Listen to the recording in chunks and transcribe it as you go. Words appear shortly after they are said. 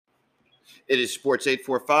It is Sports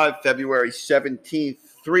 845, February 17th,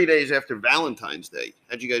 3 days after Valentine's Day.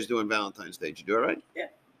 How'd you guys do on Valentine's Day? Did you do all right? Yeah,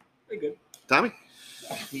 pretty good. Tommy?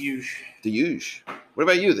 The usual. The huge. What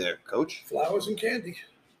about you there, Coach? Flowers and candy.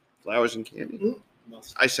 Flowers and candy? Mm-hmm.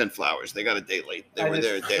 I sent flowers. They got a day late. They were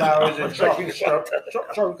there a day flowers late. and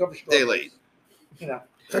chocolate Day late. You know.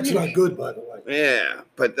 That's not good, by the way. Yeah,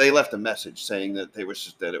 but they left a message saying that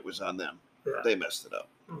that it was on them. Yeah. They messed it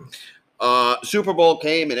up. Super Bowl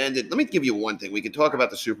came and ended. Let me give you one thing. We can talk about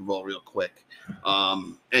the Super Bowl real quick.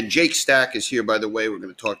 And Jake Stack is here, by the way. We're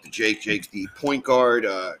going to talk to Jake. Jake's the point guard,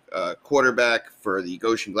 quarterback for the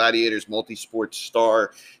Goshen Gladiators, multi-sports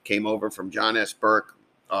star. Came over from John S. Burke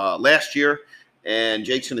last year. And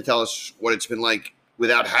Jake's going to tell us what it's been like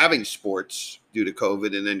without having sports due to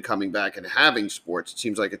COVID and then coming back and having sports. It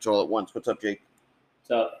seems like it's all at once. What's up, Jake?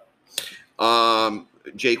 What's up?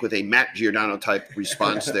 Jake with a Matt Giordano type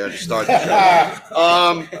response there to start the show.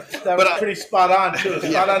 That was pretty spot on, too.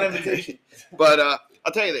 Spot on invitation. But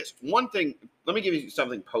I'll tell you this. One thing, let me give you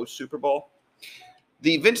something post-Super Bowl.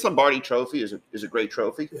 The Vince Lombardi trophy is a great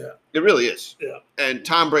trophy. Yeah. It really is. Yeah. And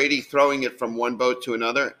Tom Brady throwing it from one boat to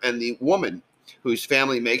another, and the woman whose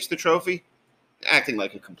family makes the trophy acting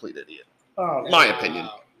like a complete idiot. Oh, My opinion.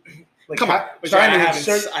 like, Come on. Trying I to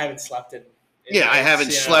insert, haven't slept in. Yeah, I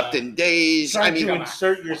haven't slept in days. trying I mean, to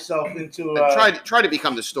insert yourself into try to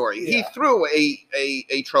become the story. Yeah. He threw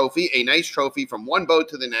a trophy, a nice trophy, from one boat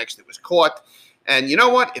to the next. It was caught, and you know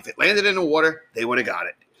what? If it landed in the water, they would have got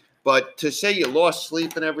it. But to say you lost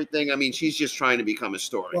sleep and everything, I mean, she's just trying to become a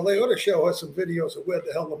story. Well, they ought to show us some videos of where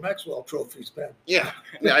the hell the Maxwell trophy's been. Yeah.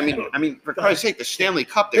 I mean, for Christ's sake, the Stanley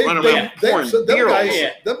Cup, they run around pouring so beer all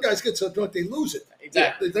over. them guys get so drunk they lose it.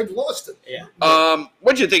 Exactly. They've lost it. Yeah.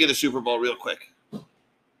 What'd you think of the Super Bowl, real quick?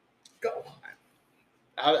 Go.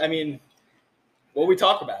 I mean, what we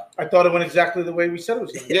talk about. I thought it went exactly the way we said it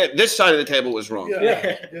was going to. Yeah, this side of the table was wrong.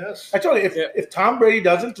 Yeah. Yes. I told you, if Tom Brady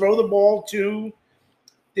doesn't throw the ball to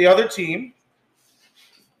the other team,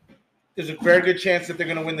 there's a very good chance that they're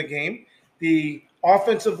going to win the game. The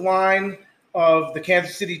offensive line of the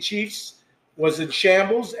Kansas City Chiefs was in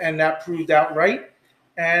shambles, and that proved outright.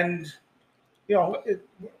 And, you know,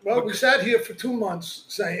 Well, we sat here for 2 months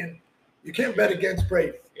saying you can't bet against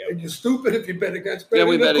Brady. Yep. And you're stupid if you bet against Brady. Yeah,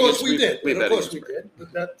 we And bet of course against- we did. we And bet of course against we did.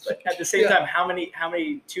 But that's, But at the same Yeah. time, how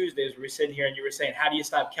many Tuesdays were we sitting here and you were saying, how do you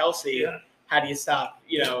stop Kelsey? Yeah. How do you stop,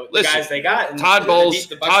 the Listen, guys they got? And Todd the Bowles Bucs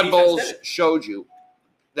defense did it. showed you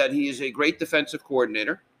that he is a great defensive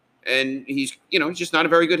coordinator, and he's just not a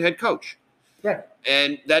very good head coach. right.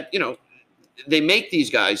 And that, they make these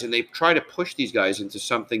guys and they try to push these guys into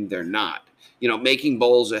something they're not. Making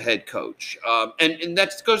Bowles a head coach. And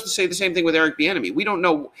that goes to say the same thing with Eric Bieniemy. We don't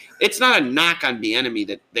know. It's not a knock on Bieniemy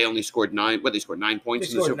that they only scored 9. What, they scored 9 They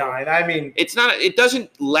points in the scored Super Bowl? 9. I mean, It's not. It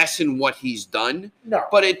doesn't lessen what he's done, no.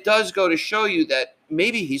 but it does go to show you that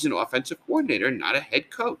maybe he's an offensive coordinator, not a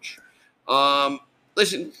head coach.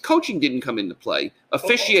 Listen, coaching didn't come into play.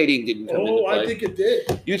 Officiating didn't come into play. I think it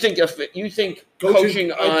did. You think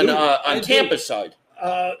coaching I do. on Tampa's side?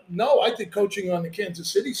 No, I think coaching on the Kansas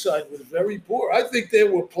City side was very poor. I think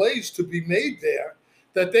there were plays to be made there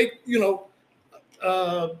that they,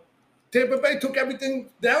 Tampa Bay took everything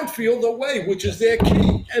downfield away, which is their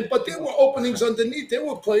key. But there were openings underneath. There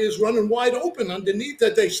were players running wide open underneath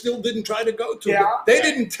that they still didn't try to go to. Yeah. They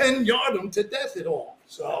didn't 10-yard them to death at all.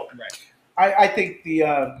 So Right. I think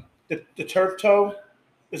the turf toe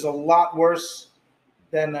is a lot worse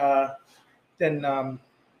than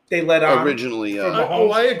they let on. Originally, from I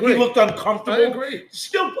Mahomes. agree. He looked uncomfortable. I agree.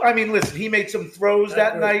 Still, I mean, listen, he made some throws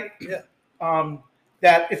that night. Yeah.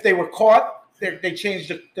 That if they were caught, they changed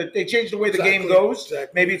the way the game Exactly. goes.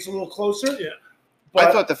 Exactly. Maybe it's a little closer. Yeah. I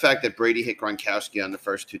But thought the fact that Brady hit Gronkowski on the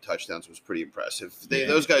first 2 touchdowns was pretty impressive.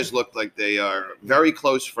 Those guys looked like they are very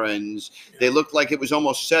close friends. They looked like it was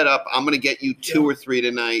almost set up. I'm going to get you 2 or 3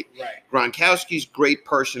 tonight. Right. Gronkowski's great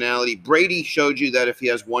personality. Brady showed you that if he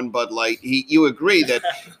has one Bud Light, you agree that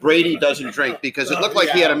Brady doesn't drink, because it looked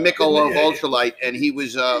like he had a Michelob Ultralight and he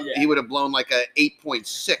was he would have blown like a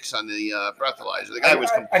 8.6 on the breathalyzer. The guy was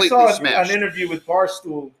completely I saw smashed. an interview with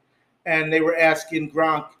Barstool, and they were asking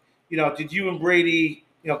Gronk, did you and Brady,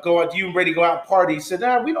 go out? Do you and Brady go out and party? He said,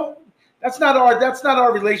 "No, we don't. That's not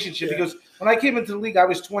our relationship." Yeah. He goes, "When I came into the league, I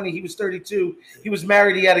was 20. He was 32. He was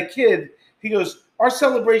married. He had a kid." He goes, "Our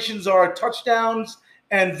celebrations are touchdowns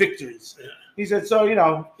and victories." Yeah. He said, "So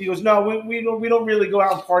he goes, no, we don't really go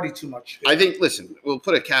out and party too much." I think. Listen, we'll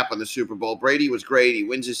put a cap on the Super Bowl. Brady was great. He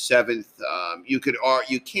wins his 7th. You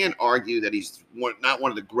can't argue that he's not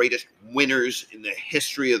one of the greatest winners in the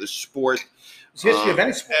history of the sport. It's history of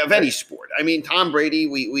any sport. Of any sport. I mean, Tom Brady,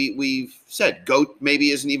 we've said GOAT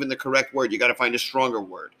maybe isn't even the correct word. You got to find a stronger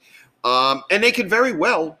word. And they could very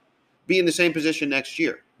well be in the same position next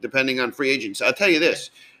year, depending on free agents. I'll tell you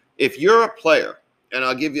this. If you're a player, and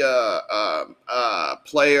I'll give you a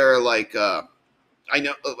player like I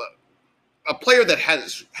know a player that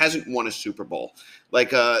hasn't won a Super Bowl,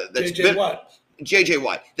 like that's J.J. Watt. J.J.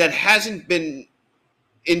 Watt, that hasn't been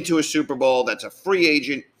into a Super Bowl, that's a free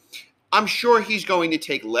agent. I'm sure he's going to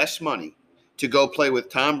take less money to go play with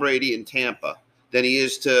Tom Brady in Tampa than he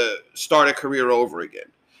is to start a career over again,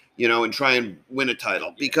 and try and win a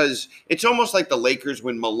title. Because it's almost like the Lakers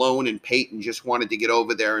when Malone and Peyton just wanted to get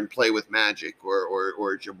over there and play with Magic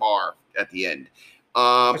or Jabbar at the end.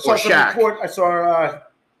 I saw Or some Shaq. report. I saw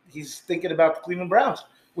he's thinking about the Cleveland Browns,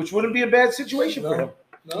 which wouldn't be a bad situation for him.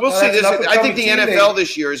 We'll see. That's an I think the up-and-coming team. NFL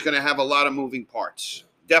this year is going to have a lot of moving parts.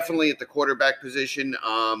 Definitely at the quarterback position.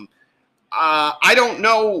 I don't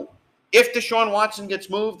know if Deshaun Watson gets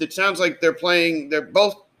moved. It sounds like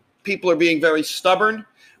both people are being very stubborn,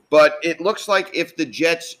 but it looks like if the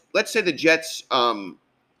Jets, let's say the Jets Don't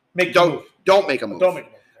make don't make a move. Don't make a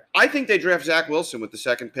move. I think they draft Zach Wilson with the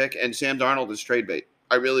second pick, and Sam Darnold is trade bait.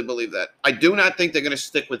 I really believe that. I do not think they're going to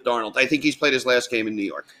stick with Darnold. I think he's played his last game in New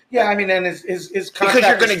York. Yeah, I mean, and his Because contract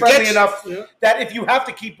you're is gonna friendly get- enough that if you have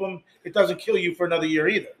to keep him, it doesn't kill you for another year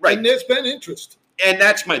either. Right. And there's been interest. And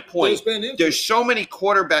that's my point. There's been interest. There's so many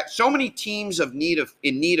so many teams in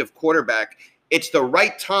need of quarterback. It's the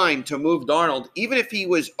right time to move Darnold, even if he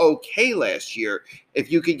was okay last year,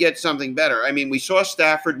 if you could get something better. I mean, we saw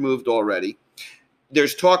Stafford moved already.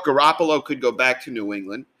 There's talk Garoppolo could go back to New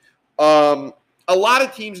England. A lot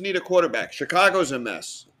of teams need a quarterback. Chicago's a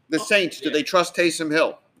mess. The Saints, do they trust Taysom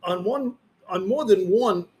Hill? On more than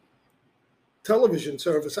one television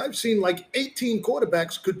service, I've seen like 18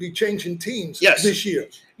 quarterbacks could be changing teams this year.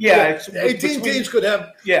 Yeah, it's 18 teams could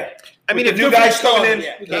have. Yeah, I mean, With if the you new guys could- coming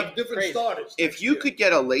in, Could have different Crazy. starters. If you could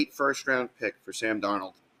get a late first-round pick for Sam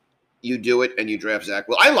Darnold, you do it and you draft Zach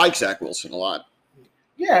Wilson. I like Zach Wilson a lot.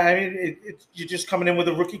 yeah. I mean, you're just coming in with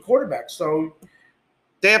a rookie quarterback, so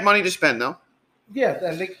They have money to spend, though. yeah,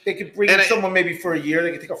 and they could bring And in I- someone maybe for a year.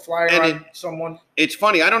 They could take a flyer And on someone. It's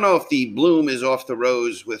funny. I don't know if the bloom is off the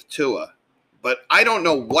rose with Tua, but I don't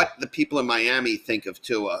know what the people in Miami think of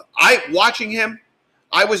Tua. Watching him,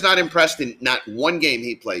 I was not impressed in not one game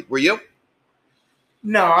he played. Were you?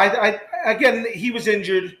 No, I again, he was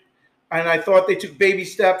injured, and I thought they took baby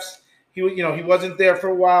steps. He wasn't there for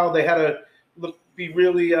a while. They had to be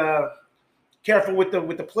really careful with the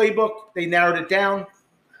playbook. They narrowed it down.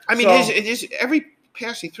 I mean, So- his every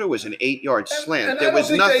pass he threw was an 8-yard slant. And I There don't was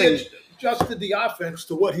think nothing. they adjusted the offense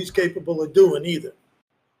to what he's capable of doing either.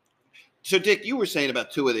 So, Dick, you were saying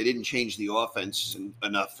about Tua, they didn't change the offense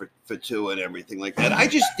enough for Tua and everything like that. I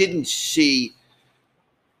just didn't see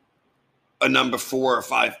a number 4 or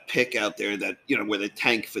 5 pick out there that, where they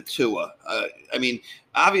tank for Tua. I mean,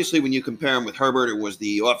 obviously, when you compare him with Herbert, it was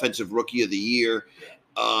the offensive rookie of the year.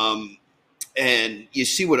 And you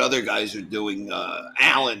see what other guys are doing.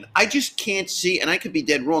 Allen, I just can't see, and I could be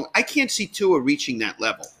dead wrong, I can't see Tua reaching that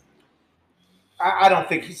level. I don't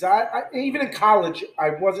think he's. Even in college, I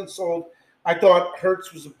wasn't sold. I thought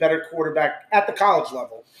Hurts was a better quarterback at the college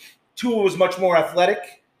level. Tua was much more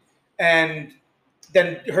athletic, and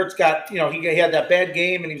then Hurts got, he had that bad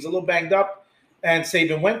game, and he was a little banged up. And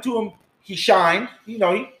Saban went to him. He shined.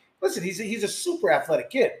 He's a super athletic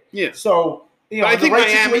kid. Yeah. So But I in the think right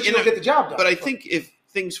Miami, situation, he'll get the job done. But I think if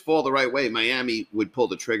things fall the right way, Miami would pull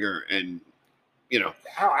the trigger and,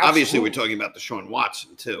 obviously we're talking about Deshaun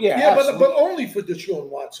Watson too. Yeah, Yeah, but absolutely. only for Deshaun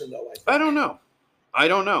Watson, though. I think. I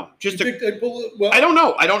don't know. You think they pull it? Well, I don't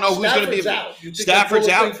know. I don't know who's going to be. Stafford's out. You think Stafford's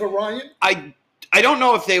they pull a out. thing for Ryan? I don't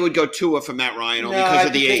know if they would go Tua for Matt Ryan only No, because I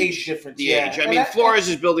of the think the age. age difference, The yeah. age. I And mean, Flores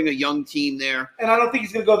is building a young team there. And I don't think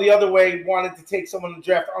he's going to go the other way, wanting to take someone in the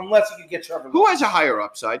draft, unless he could get Trevor. Who has a higher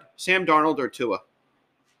upside, Sam Darnold or Tua?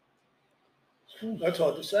 That's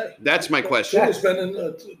hard to say. That's my question. Darnold's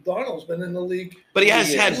been in the league. But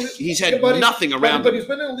he's Yeah, had but nothing around But him, he's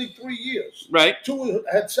been in the league 3 years. right? Two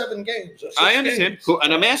had 7 games. Or 6 I understand. games.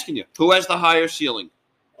 And I'm asking you, who has the higher ceiling?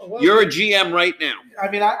 Oh, well, You're a GM right now. I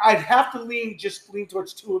mean, I'd have to lean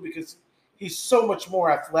towards Tua because he's so much more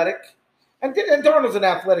athletic, and Darnold's an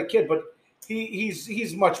athletic kid, but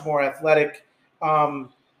he's much more athletic.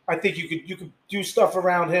 I think you could do stuff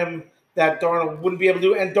around him that Darnold wouldn't be able to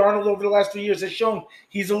do. And Darnold over the last 3 years has shown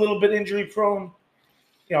he's a little bit injury prone.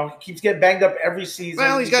 He keeps getting banged up every season.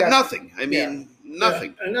 Well, he's got nothing. I mean,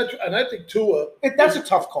 nothing. Yeah, and I think Tua. That's a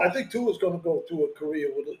tough call. I think Tua's going to go through a career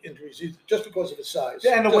with injuries just because of his size.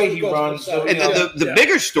 Yeah, and the Just way he because of runs, his size. And the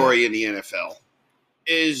bigger story in the NFL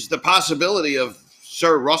is the possibility of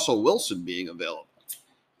Sir Russell Wilson being available.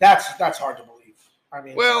 That's hard to believe. I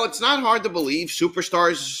mean, Well, it's not hard to believe.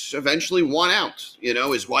 Superstars eventually won out. You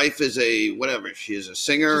know, his wife is she is a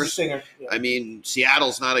singer. she's a singer. Yeah. I mean,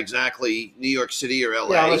 Seattle's not exactly New York City or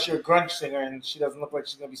LA. Yeah, unless you're a grunge singer and she doesn't look like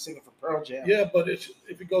she's gonna be singing for Pearl Jam. Yeah, but if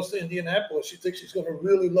he goes to Indianapolis, you think she's going to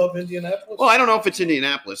really love Indianapolis? Well, I don't know if it's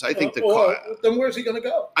Indianapolis. I think then where's he going to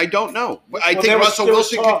go? I don't know. I Well, think there was Russell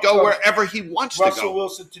Wilson talk could go of wherever he wants to Russell go.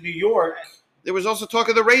 Wilson to New York. There was also talk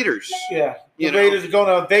of the Raiders. Yeah, the You know. Raiders going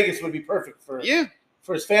to Vegas would be perfect for Yeah,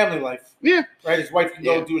 his family life. yeah. Right, his wife can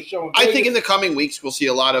go Yeah. do a show. I think in the coming weeks we'll see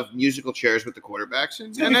a lot of musical chairs with the quarterbacks, and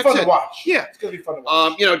it's gonna be that's fun it. to watch. Yeah. It's gonna be fun to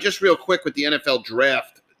watch. Just real quick with the NFL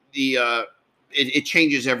draft, it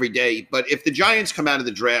changes every day. But if the Giants come out of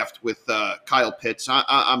the draft with Kyle Pitts,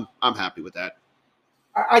 I'm happy with that.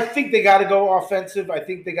 I think they got to go offensive. I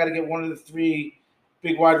think they got to get one of the three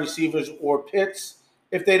big wide receivers or Pitts.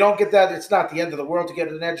 If they don't get that, it's not the end of the world to get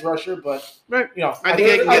an edge rusher. But Right. you know, I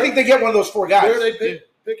think they get one of those four guys. Where are they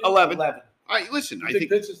pick? 11. 11. Listen, You I think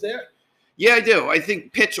think Pitts is there? yeah, I do. I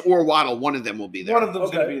think Pitts or Waddle, one of them will be there. One of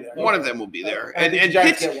them's going to Okay. be there. One of them will be there. I And think the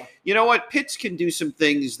Giants Pitts, get one. you know what? Pitts can do some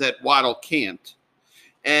things that Waddle can't.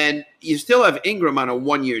 And you still have Ingram on a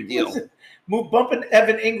 1-year deal. Listen, bumping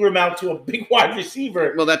Evan Ingram out to a big wide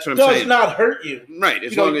receiver Well, that's what I'm does saying. not hurt you. Right,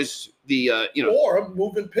 as You know, long as the Or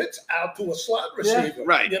moving Pitts out to a slot receiver.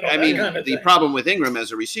 right. You know, I that mean, kind of the thing. problem with Ingram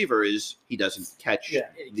as a receiver is he doesn't catch Yeah.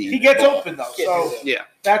 the He gets ball. open though, so Yeah.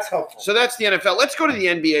 that's helpful. So that's the NFL. Let's go to the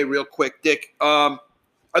NBA real quick, Dick. Are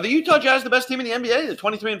the Utah Jazz the best team in the NBA? They're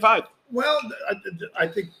 23-5. Well, I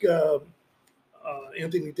think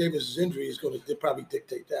Anthony Davis' injury is going to probably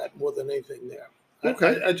dictate that more than anything there.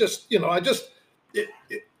 Okay.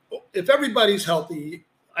 If everybody's healthy,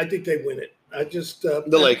 I think they win it. The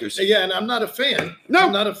Lakers. Yeah, and I'm not a fan. No.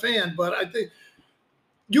 I'm not a fan, but I think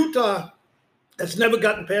Utah has never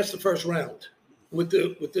gotten past the first round with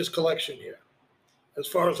this collection here, as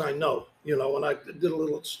far as I know. You know, and I did a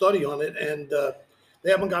little study on it, and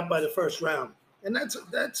they haven't gotten by the first round, and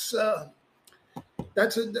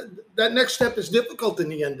that next step is difficult in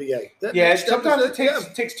the NBA. That Yeah, next step sometimes is-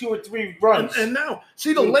 it takes 2 or 3 runs. and now,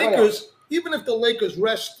 see the In the Lakers. Even if the Lakers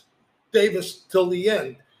rest Davis till the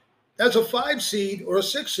end, as a 5 seed or a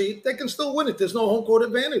 6 seed, they can still win it. There's no home court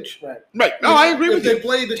advantage. Right. Right. No, I agree If with they you.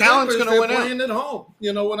 play the Talent's Clippers, gonna they're win out. playing at home.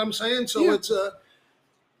 You know what I'm saying? So Yeah. it's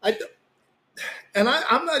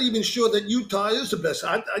I'm not even sure that Utah is the best.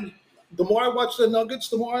 The more I watch the Nuggets,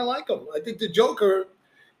 the more I like them. I think the Joker.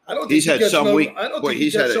 I don't think He's he had gets some no, week- I don't boy, think he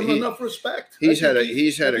he's gets had a- enough respect. he's I had think a-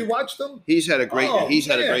 he's had have a- you watched him? He's had a great Oh, he's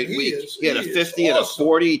had a man, great he week. is- he had a he is 50 and a awesome.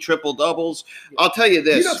 40 triple doubles. I'll tell you He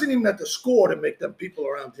this. doesn't even have to score to make them people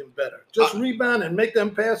around him better. Just rebound and make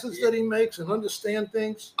them passes that he makes and understand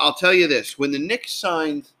things. I'll tell you this. When the Knicks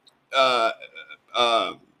signed Tom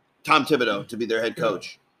Thibodeau to be their head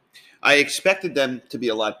coach, I expected them to be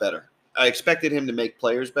a lot better. I expected him to make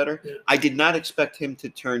players better. Yeah. I did not expect him to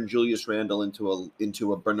turn Julius Randle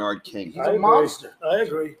into a Bernard King. He's a monster. I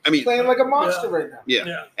agree. I mean, Playing like a monster right now.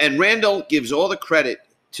 yeah. And Randle gives all the credit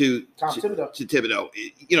to Tom Thibodeau. to Thibodeau.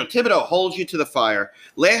 You know, Thibodeau holds you to the fire.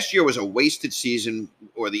 Last year was a wasted season,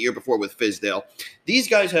 or the year before with Fizdale. These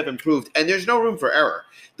guys have improved, and there's no room for error.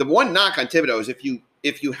 The one knock on Thibodeau is if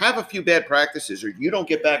you have a few bad practices or you don't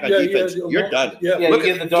get back on defense, you're done. Yeah, Yeah, Look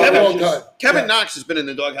you at get in the doghouse. Kevin Knox has been in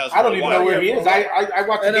the doghouse. I don't for a even while. know where he is. I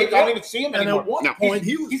watch the And game. at I don't one- even see him And anymore. at one No. point,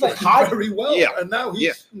 he was He's like playing hot. very well. Yeah. And now he's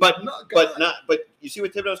Yeah. But not But you see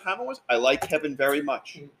what Thibodeau's comment was? I like Kevin very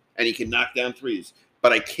much, and he can knock down threes.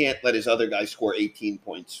 But I can't let his other guy score 18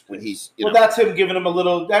 points when he's Well, that's him giving him a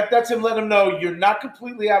little. That's him letting him know you're not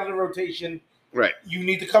completely out of the rotation. right. You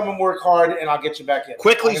need to come and work hard, and I'll get you back in.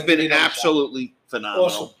 Quickly's I'm gonna been give you another shot. absolutely phenomenal.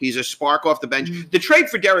 Awesome. He's a spark off the bench. The trade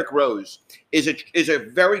for Derrick Rose is a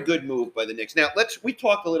very good move by the Knicks. Now we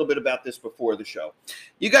talked a little bit about this before the show.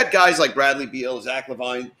 You got guys like Bradley Beal, Zach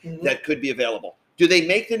LaVine Mhm. that could be available. Do they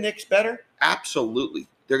make the Knicks better? Absolutely.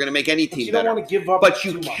 They're going to make any But team you don't better. want to give up. But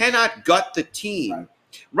you too much. cannot gut the team.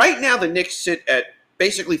 Right now, the Knicks sit at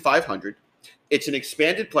basically 500. It's an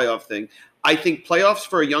expanded playoff thing. I think playoffs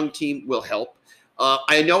for a young team will help.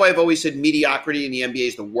 I know I've always said mediocrity in the NBA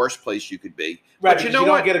is the worst place you could be. Right, but you because know you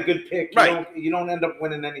don't what? get a good pick. Right. You don't end up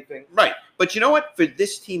winning anything. Right. But you know what? For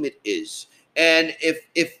this team, it is. And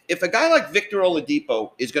if a guy like Victor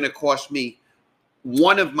Oladipo is going to cost me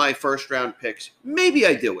one of my first-round picks, maybe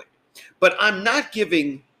I do it. But I'm not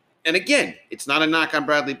giving – and again, it's not a knock on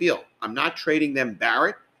Bradley Beal. I'm not trading them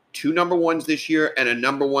Barrett, 2 number ones this year and a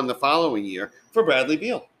number 1 the following year for Bradley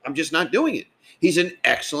Beal. I'm just not doing it. He's an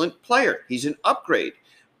excellent player. He's an upgrade.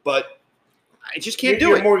 But I just can't do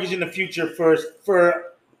You're it. mortgaging the future for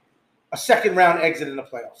a second round exit in the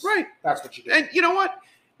playoffs. Right. That's what you do. And you know what?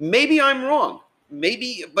 Maybe I'm wrong.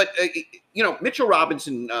 Maybe, but Mitchell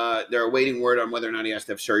Robinson, they're awaiting word on whether or not he has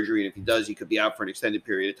to have surgery, and if he does, he could be out for an extended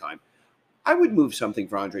period of time. I would move something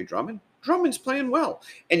for Andre Drummond. Drummond's playing well,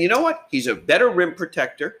 and you know what? He's a better rim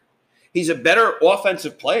protector. He's a better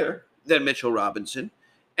offensive player than Mitchell Robinson.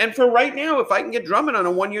 And for right now, if I can get Drummond on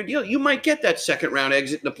a one-year deal, you might get that second-round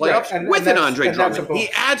exit in the playoffs Right, with an Andre Drummond. bonus. He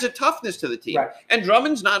adds a toughness to the team. Right. And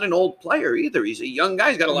Drummond's not an old player either. He's a young guy.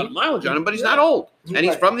 He's got a lot of mileage on him, but he's not old. And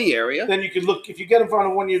he's Right. from the area. Then you can look, if you get him on a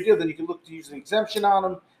one-year deal, then you can look to use an exemption on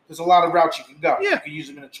him. There's a lot of routes you can go. Yeah. You can use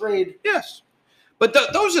him in a trade. Yes. But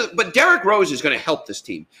but Derrick Rose is going to help this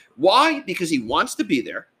team. Why? Because he wants to be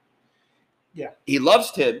there. Yeah. He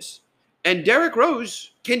loves Tibbs. And Derrick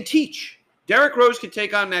Rose can teach. Derrick Rose can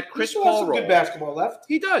take on that Chris He still has Paul some role. good basketball left.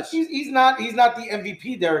 He does. He's not the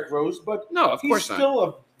MVP Derrick Rose, but No, of he's course not. still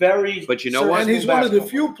a very. But you know what? And he's one of the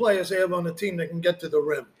basketball few players they have on the team that can get to the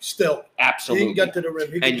rim still. Absolutely. He can get to the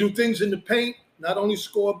rim. He can And- do things in the paint, not only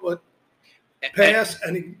score, but And- pass,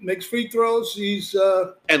 and he makes free throws. He's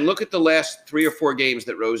And look at the last 3 or 4 games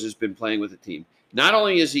that Rose has been playing with the team. Not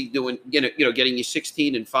only is he doing, getting you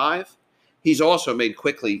 16 and 5, he's also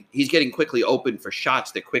he's getting quickly open for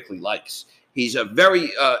shots that quickly likes. He's a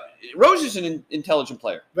very Rose is an intelligent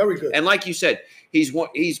player. very good. And like you said, he's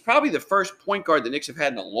probably the first point guard the Knicks have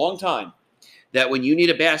had in a long time that when you need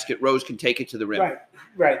a basket, Rose can take it to the rim.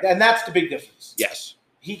 Right, and that's the big difference. Yes.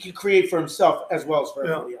 He can create for himself as well as for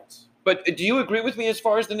Yeah. everybody else. But do you agree with me as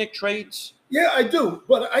far as the Knicks trades? Yeah, I do.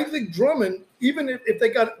 But I think Drummond, even if they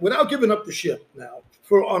got, without giving up the ship now,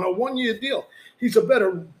 on a one-year deal, he's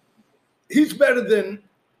better than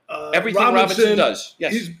Everything Robinson does.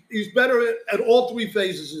 Yes. He's better at all 3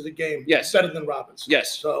 phases of the game. Yes. Better than Robinson.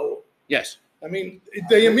 Yes. So, Yes. I mean,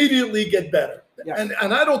 they immediately get better. Yes.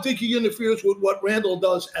 And I don't think he interferes with what Randall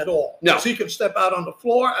does at all. No. Because he can step out on the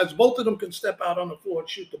floor, as both of them can step out on the floor and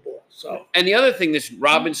shoot the ball. So, And the other thing this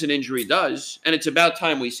Robinson injury does, and it's about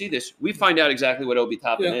time we see this, we find out exactly what Obi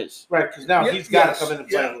Toppin Yeah. is. Right, because now Yeah, he's got yes, to come in and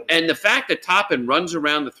play. yeah. a little. And the fact that Toppin runs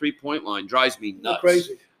around the 3-point line drives me nuts.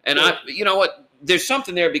 crazy. And you know what? There's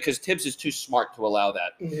something there because Tibbs is too smart to allow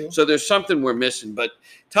that. Mhm. So there's something we're missing. But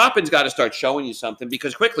Toppin's got to start showing you something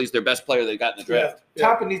because Quickly's their best player they got in the draft. Yeah.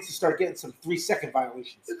 Toppin needs to start getting some 3-second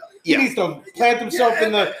violations. Yeah. He needs to plant himself Yeah,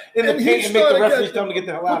 in the and paint he's and make the gotta referees tell him to get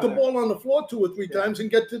the hell out Put of the there. ball on the floor 2 or 3 Yeah. times and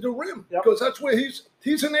get to the rim. Yep. Because that's where he's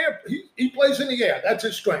in air. He plays in the air. That's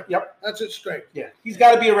his strength. Yep. That's his strength. Yeah, he's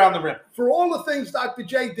got to be around the rim. For all the things Dr.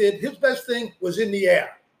 J did, his best thing was in the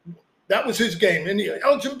air. That was his game in the air.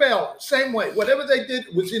 Elgin Baylor, same way. Whatever they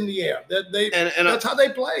did was in the air. That's how they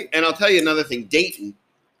play. And I'll tell you another thing. Dayton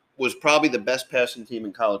was probably the best passing team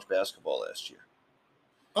in college basketball last year.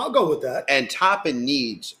 I'll go with that. And Toppin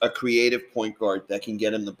needs a creative point guard that can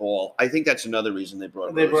get him the ball. I think that's another reason they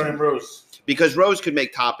brought They Rose brought in. him Rose. Because Rose could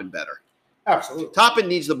make Toppin better. Absolutely. Toppin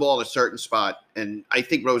needs the ball in a certain spot, and I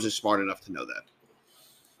think Rose is smart enough to know that.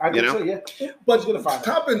 I think know? so, yeah. But He's gonna find it.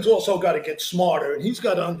 Toppin's also got to get smarter, and he's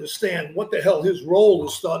got to understand what the hell his role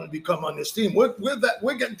is starting to become on this team. We're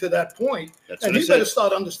getting to that point, That's and what I he better said.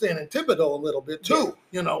 start understanding Thibodeau a little bit too.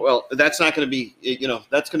 You know. Well, that's not going to be,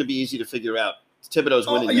 that's going to be easy to figure out. Thibodeau's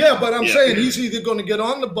Oh, winning. yeah, that. but I'm saying he's either going to get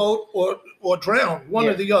on the boat or drown, one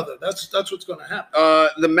Yeah. or the other. That's what's going to happen.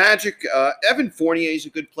 The Magic, Evan Fournier is a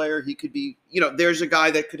good player. He could be, there's a guy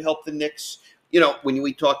that could help the Knicks. When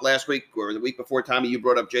we talked last week or the week before, Tommy, you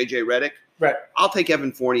brought up J.J. Redick. Right. I'll take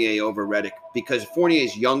Evan Fournier over Redick because Fournier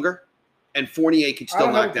is younger and Fournier can I still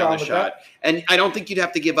don't have knock a down the problem with shot. And I don't think you'd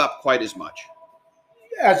have to give up quite as much.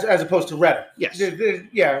 As opposed to Reddick. Yes.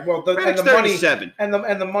 Yeah, well, and Redick's the money 37. and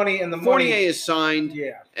the money. Fournier is signed.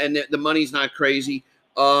 Yeah. And the money's not crazy.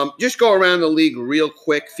 Just go around the league real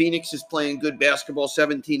quick. Phoenix is playing good basketball,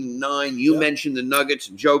 17-9. You mentioned the Nuggets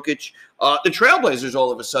and Jokic. The Trailblazers,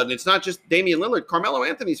 all of a sudden, it's not just Damian Lillard. Carmelo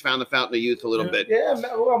Anthony's found the fountain of youth a little bit. Yeah,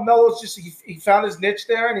 well, Melo's just he found his niche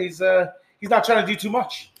there, and he's not trying to do too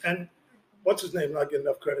much. And what's his name? Not getting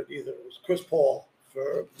enough credit either. It was Chris Paul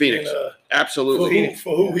for Phoenix. being, Absolutely.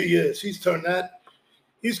 for who he is. He's turned that.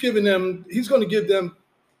 He's going to give them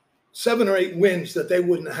 7 or 8 wins that they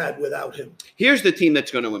wouldn't have had without him. Here's the team that's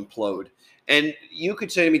going to implode. And you could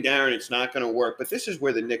say to me, Darren, it's not going to work, but this is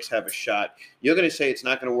where the Knicks have a shot. You're going to say it's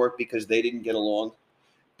not going to work because they didn't get along.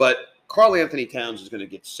 But Karl Anthony Towns is going to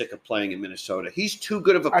get sick of playing in Minnesota. He's too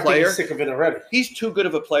good of a I think player. he's sick of it already. He's too good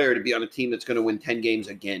of a player to be on a team that's going to win 10 games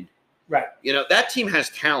again. Right. That team has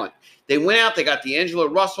talent. They went out, they got D'Angelo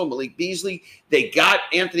Russell, Malik Beasley. They got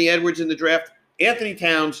Anthony Edwards in the draft. Anthony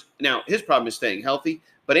Towns, now his problem is staying healthy,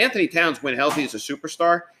 but Anthony Towns, when healthy, is a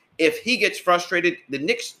superstar. if he gets frustrated, the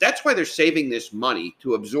Knicks, that's why they're saving this money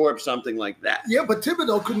to absorb something like that. Yeah, but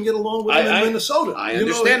Thibodeau couldn't get along with him in Minnesota. I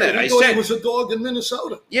understand that. I thought he was a dog in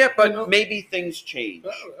Minnesota. Yeah, but You know? maybe things change.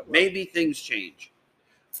 Well, Maybe things change.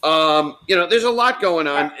 There's a lot going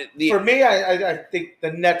on. For me, I think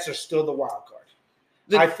the Nets are still the wild card.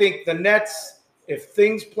 I think the Nets, if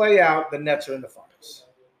things play out, the Nets are in the finals.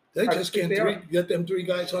 They just can't get them 3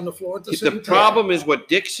 guys on the floor at the same time. The problem is what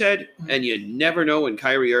Dick said, and you never know in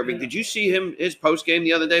Kyrie Irving. Did you see his post game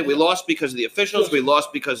the other day? We lost because of the officials. We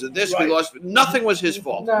lost because of this. Right. We lost. Nothing was his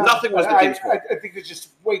fault. No, Nothing was the team's fault. I think there's just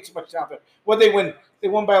way too much talent. Well, they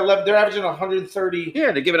won by 11. They're averaging 130.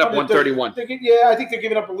 Yeah, they're giving up 131. I think they're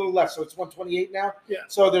giving up a little less, so it's 128 now. Yeah.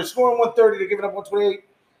 So they're scoring 130. They're giving up 128.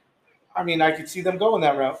 I mean, I could see them going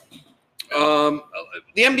that route.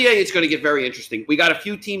 The NBA is going to get very interesting. We got a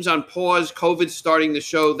few teams on pause. COVID's starting to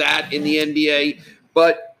show that in the NBA.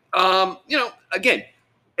 But, again,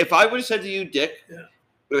 if I would have said to you, Dick,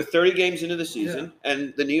 we're 30 games into the season,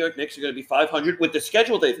 and the New York Knicks are going to be 500 with the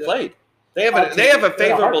schedule they've played. They have a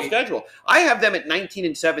favorable schedule. I have them at 19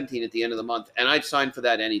 and 17 at the end of the month, and I'd sign for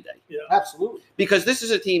that any day. Yeah, absolutely. Because this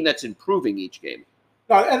is a team that's improving each game.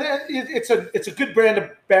 No, and it's a good brand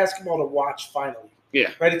of basketball to watch finally.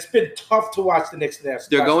 Yeah. Right. It's been tough to watch the Knicks.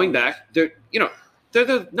 They're going back. They're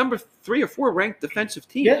the number 3 or 4 ranked defensive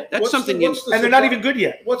team. Yeah. That's something. And they're not even good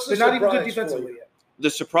yet. What's the They're not even good surprise defensively for yet. The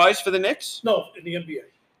surprise for the Knicks? No, in the NBA.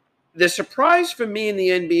 The surprise for me in the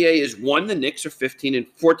NBA is the Knicks are 14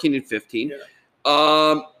 and 15.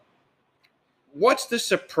 Yeah. What's the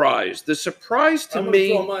surprise? The surprise to I'm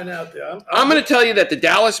me. going to throw mine out there. I'm going to tell you that the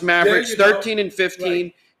Dallas Mavericks 13 and 15.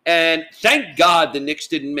 Right. And thank God the Knicks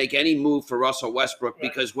didn't make any move for Russell Westbrook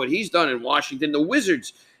because what he's done in Washington, the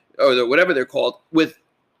Wizards, or whatever they're called, with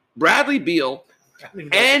Bradley Beal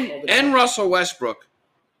and Russell Westbrook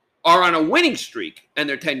are on a winning streak, and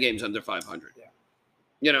they're 10 games under 500.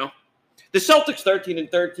 Yeah. The Celtics 13 and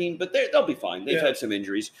 13, but they'll be fine. They've had some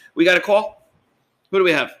injuries. We got a call? Who do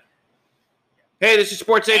we have? Hey, this is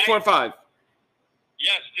Sports 845.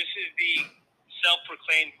 Yes, this is the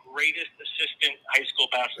self-proclaimed greatest assistant high school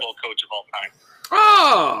basketball coach of all time.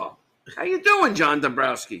 Oh, how you doing, John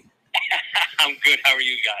Dombrowski? I'm good. How are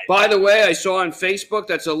you guys? By the way, I saw on Facebook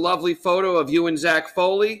that's a lovely photo of you and Zach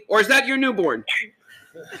Foley. Or is that your newborn?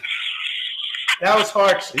 That was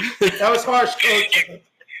harsh. That was harsh, Coach.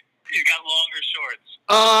 He's got longer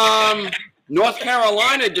shorts. North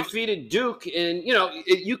Carolina defeated Duke, and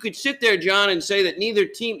you could sit there, John, and say that neither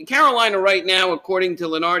team. Carolina right now, according to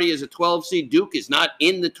Lenardi, is a 12 seed. Duke is not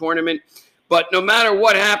in the tournament, but no matter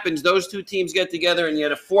what happens, those two teams get together, and you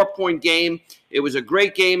had a 4-point game. It was a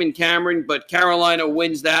great game in Cameron, but Carolina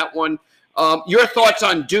wins that one. Your thoughts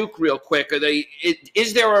on Duke, real quick?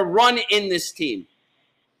 Is there a run in this team?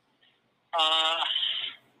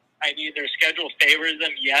 Their schedule favors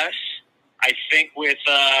them. Yes, I think with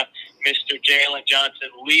Mr. Jalen Johnson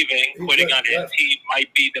leaving, putting on his team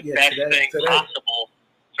might be the best thing possible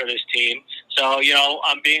for this team. So,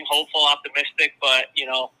 I'm being hopeful, optimistic, but,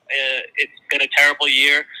 it's been a terrible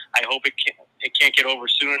year. I hope it can't get over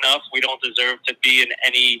soon enough. We don't deserve to be in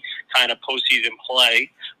any kind of postseason play.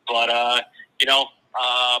 But,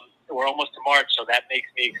 we're almost to March, so that makes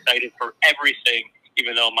me excited for everything,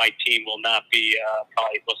 even though my team will not be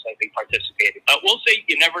probably most likely participating. But we'll see.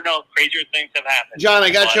 You never know. Crazier things have happened. John, I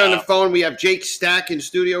got you on the phone. We have Jake Stack in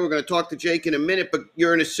studio. We're going to talk to Jake in a minute, but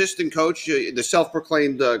you're an assistant coach, the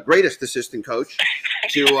self-proclaimed greatest assistant coach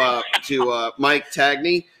to Mike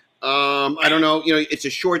Tagney. I don't know. It's a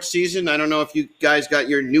short season. I don't know if you guys got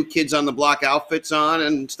your new kids on the block outfits on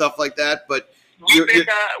and stuff like that, but we've been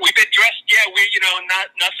dressed. Yeah, not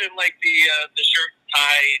nothing like the shirt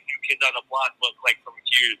tie new kids on the block look like from a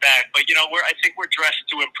few years back. But I think we're dressed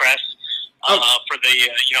to impress for the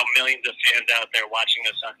millions of fans out there watching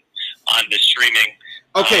us on the streaming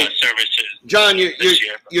services. John,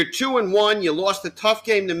 you're 2-1. You lost a tough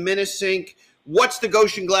game to Minnesink. What's the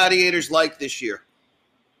Goshen Gladiators like this year?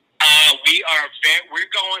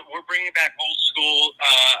 We're bringing back old school.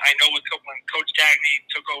 I know when Coach Cagney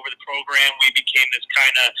took over the program, we became this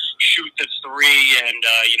kind of shoot the three and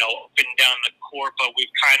up and down the court. But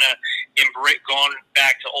we've kind of gone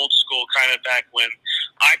back to old school, kind of back when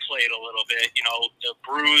I played a little bit. The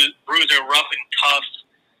bruiser, rough and tough.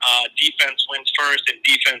 Defense wins first, and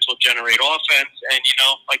defense will generate offense. And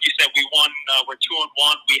like you said, we won. We're 2-1.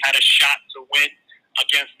 We had a shot to win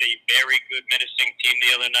against a very good Minnesink team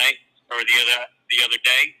the other night or the other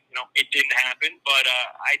day. It didn't happen, but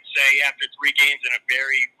I'd say after 3 games in a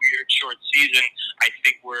very weird short season, I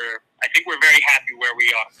think we're very happy where we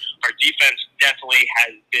are. Our defense definitely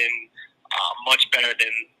has been much better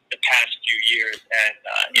than the past few years. And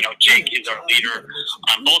Jake is our leader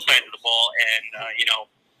on both sides of the ball, and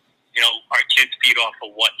our kids feed off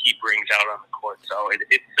of what he brings out on the court. So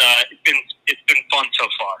it's been fun so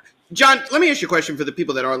far. John, let me ask you a question for the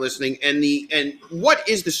people that are listening. And what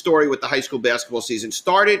is the story with the high school basketball season?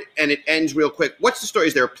 Started and it ends real quick. What's the story?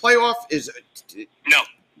 Is there a playoff? No.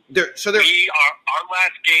 Our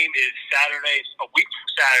last game is Saturday. A week from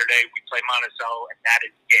Saturday, we play Monticello, and that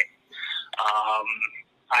is it.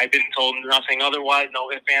 I've been told nothing otherwise. No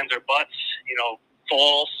ifs, ands, or buts.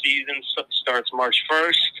 Fall season starts March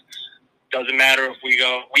 1st. Doesn't matter if we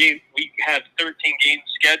go. We have 13 games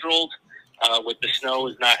scheduled. With the snow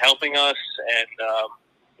is not helping us, and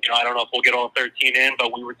I don't know if we'll get all 13 in,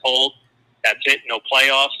 but we were told that's it, no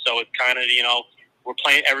playoffs. So it's kind of we're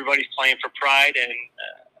playing. Everybody's playing for pride and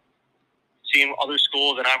seeing other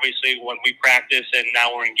schools, and obviously when we practice and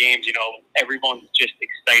now we're in games, everyone's just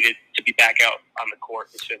excited to be back out on the court.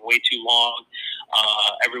 It's been way too long.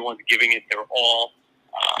 Everyone's giving it their all.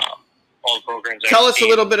 All the programs. Tell us a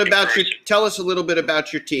little bit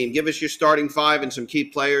about your team. Give us your starting five and some key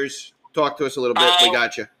players. Talk to us a little bit. We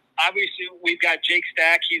got you. Obviously, we've got Jake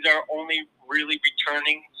Stack. He's our only really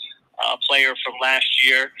returning player from last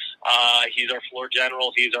year. He's our floor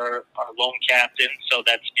general. He's our lone captain, so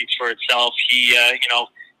that speaks for itself. He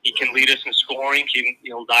can lead us in scoring.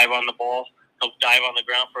 He'll dive on the ball. He'll dive on the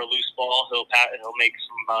ground for a loose ball. He'll make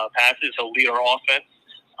some passes. He'll lead our offense.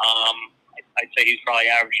 I'd say he's probably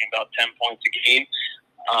averaging about 10 points a game.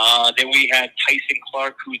 Then we had Tyson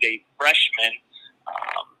Clark, who's a freshman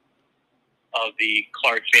of the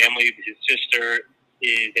Clark family. His sister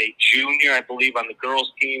is a junior, I believe, on the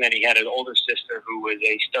girls' team, and he had an older sister who was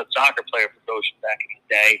a stud soccer player for Goshen back in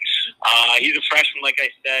the day. He's a freshman, like I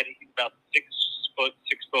said. He's about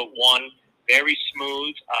 6'1", very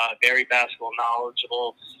smooth, very basketball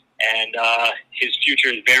knowledgeable, and his future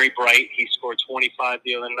is very bright. He scored 25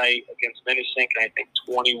 the other night against Minnesink, and I think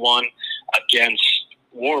 21 against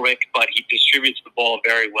Warwick, but he distributes the ball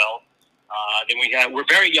very well. Then we're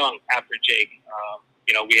very young after Jake.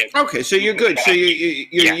 Okay, so you're good. So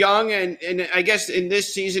you're young, and I guess in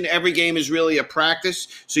this season, every game is really a practice.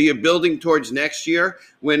 So you're building towards next year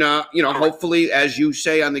when, hopefully, as you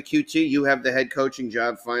say on the QT, you have the head coaching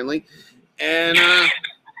job finally. And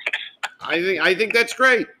I think that's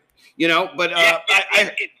great. But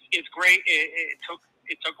it's great. It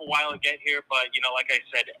took a while to get here, but like I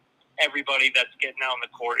said, everybody that's getting out on the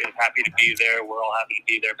court is happy to be there. We're all happy to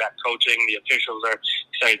be there back coaching. The officials are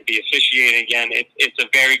excited to be officiating again. It's a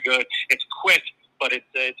very good. It's quick, but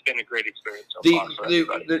it's been a great experience so far for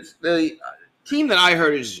everybody. The team that I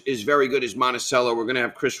heard is very good is Monticello. We're going to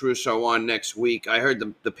have Chris Russo on next week. I heard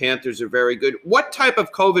the Panthers are very good. What type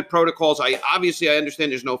of COVID protocols? I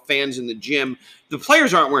understand there's no fans in the gym. The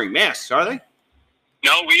players aren't wearing masks, are they?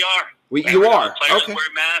 No, we are. You are. Players Okay. wear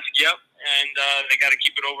masks. Yep. And they got to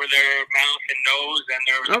keep it over their mouth and nose. And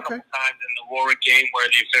there was a couple times in the Warwick game where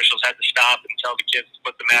the officials had to stop and tell the kids to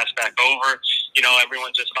put the mask back over.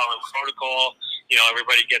 Everyone's just following protocol.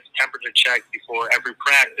 Everybody gets temperature checked before every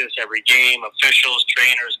practice, every game. Officials,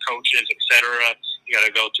 trainers, coaches, etc. You got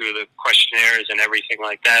to go through the questionnaires and everything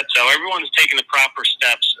like that. So everyone's taking the proper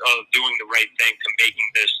steps of doing the right thing to making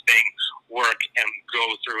this thing work and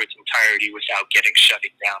go through its entirety without getting shut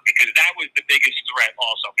down. Because that was the biggest threat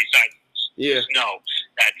also, besides snow,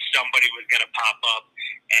 that somebody was going to pop up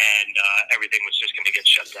and everything was just going to get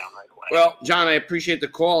shut down right away. Well, John, I appreciate the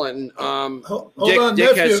call. And Hold Dick, on,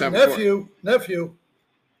 Dick has something nephew.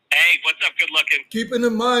 Hey, what's up? Good looking. Keeping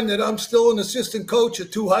in mind that I'm still an assistant coach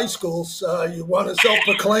at 2 high schools, you want to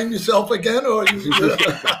self-proclaim yourself again, or you?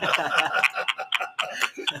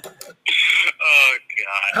 Oh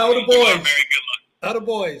God! How are the You are boys? very good looking. How are the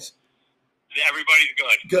boys? Everybody's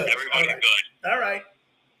good. Good. Everybody's All right. good. All right.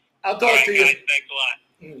 I'll All talk right, to you. guys. Thanks a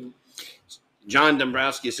lot. John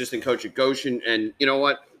Dombrowski, assistant coach at Goshen. And you know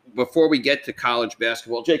what? Before we get to college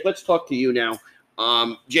basketball, Jake, let's talk to you now.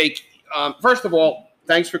 Jake, first of all,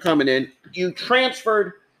 thanks for coming in. You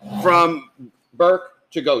transferred from Burke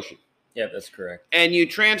to Goshen. Yeah, that's correct. And you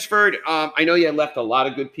transferred. I know you had left a lot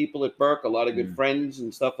of good people at Burke, a lot of good friends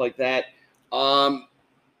and stuff like that. Are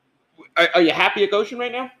you happy at Goshen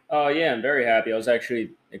right now? Oh, yeah, I'm very happy. I was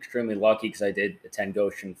actually extremely lucky because I did attend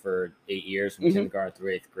Goshen for 8 years from kindergarten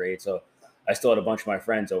through 8th grade. So I still had a bunch of my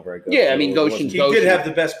friends over at Goshen. Yeah, I mean, Goshen's He did have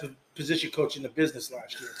the best position coach in the business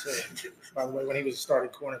last year, too, by the way, when he was starting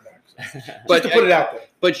cornerback. So, but to put it out there.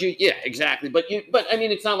 But exactly. But I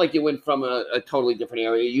mean, it's not like you went from a totally different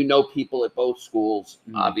area. You know people at both schools,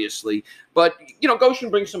 obviously. But Goshen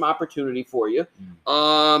brings some opportunity for you.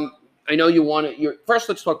 I know you want to. First,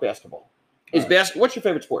 let's talk basketball. What's your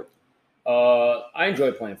favorite sport? I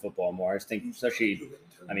enjoy playing football more. I just think, especially,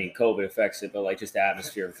 I mean, COVID affects it, but like just the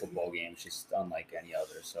atmosphere of football games, just unlike any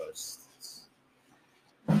other. So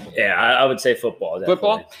yeah, I would say football. Definitely.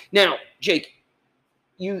 Football. Now, Jake,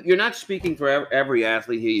 you're not speaking for every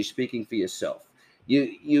athlete here. You're speaking for yourself.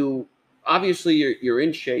 You obviously you're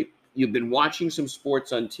in shape. You've been watching some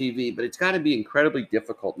sports on TV, but it's got to be incredibly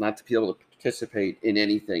difficult not to be able to participate in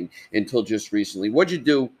anything until just recently. What'd you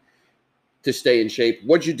do to stay in shape?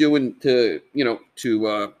 What'd you do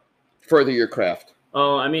to further your craft?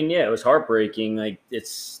 Oh, I mean, yeah, it was heartbreaking. Like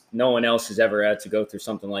no one else has ever had to go through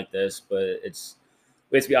something like this, but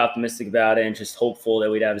we have to be optimistic about it and just hopeful that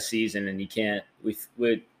we'd have a season. And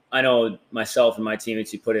I know myself and my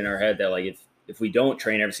teammates, we put in our head that like if we don't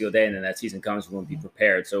train every single day and then that season comes, we won't be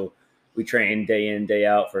prepared. So we train day in, day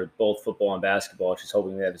out for both football and basketball, just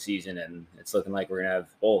hoping we have a season, and it's looking like we're going to have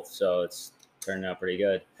both. So it's turning out pretty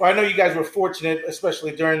good. Well, I know you guys were fortunate,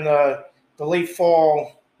 especially during the late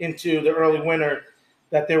fall into the early winter,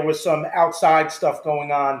 that there was some outside stuff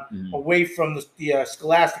going on away from the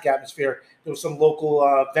scholastic atmosphere. There was some local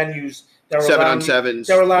venues that were 7-on-7s.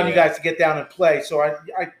 They were allowing you guys to get down and play. So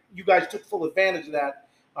you guys took full advantage of that,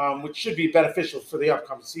 which should be beneficial for the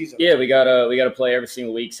upcoming season. Yeah, we gotta play every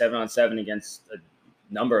single week 7-on-7 against a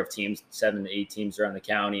number of teams, 7 to 8 teams around the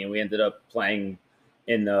county, and we ended up playing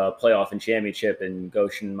in the playoff and championship, and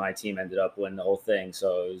Goshen, my team, ended up winning the whole thing.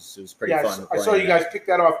 So it was pretty fun. I saw you guys pick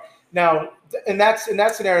that off. Now, in that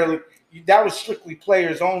scenario, that was strictly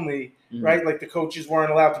players only, right? Like the coaches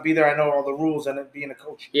weren't allowed to be there. I know all the rules and it being a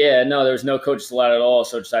coach. Yeah, no, there was no coaches allowed at all.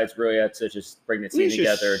 So Decided's really had to just bring the team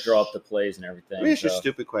together, draw up the plays and everything. Let me ask you a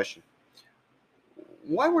stupid question.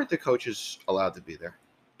 Why weren't the coaches allowed to be there?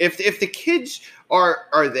 If the kids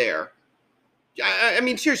are there, I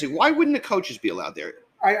mean, seriously, why wouldn't the coaches be allowed there?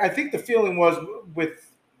 I think the feeling was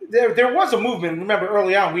there was a movement. Remember,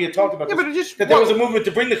 early on we had talked about that there was a movement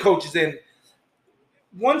to bring the coaches in.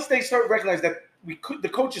 Once they started to recognize that the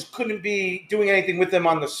coaches couldn't be doing anything with them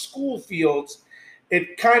on the school fields,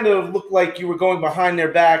 it kind of looked like you were going behind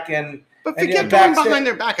their back But forget going behind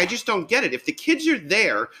their back. I just don't get it. If the kids are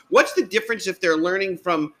there, what's the difference if they're learning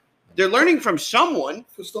from someone?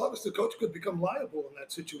 For starters, the coach could become liable in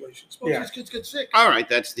that situation. Suppose these kids get sick. All right,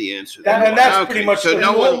 that's the answer. And that's pretty much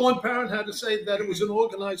so. One parent had to say that it was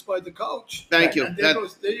organized by the coach. Thank you. And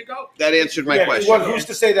there you go. That answered my question. Who's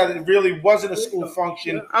to say that it really wasn't a school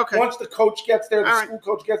function? Yeah. Okay. Once the coach gets there, the school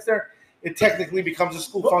coach gets there, it technically becomes a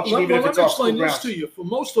school function, even if it's off school grounds. Let me explain this to you. For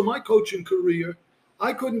most of my coaching career,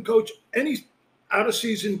 I couldn't coach any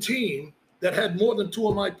out-of-season team that had more than 2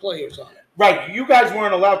 of my players on it. Right. You guys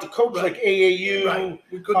weren't allowed to coach like AAU. Right.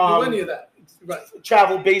 We couldn't do any of that. Right.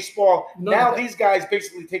 Travel baseball. Now these guys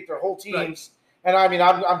basically take their whole teams. Right. And I mean,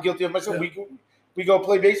 I'm guilty of myself. Yeah. We go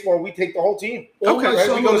play baseball. We take the whole team. Okay.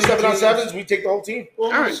 Right? We go to 7-on-7s. We take the whole team.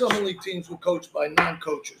 All my summer league teams were coached by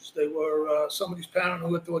non-coaches. They were somebody's parent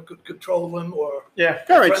who could control them or. Yeah.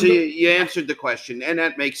 All right. So you answered the question, and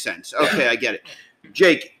that makes sense. Okay, I get it.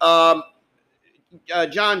 Jake,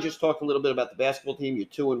 John just talked a little bit about the basketball team. You're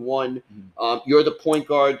 2-1. You're the point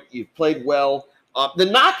guard. You've played well. The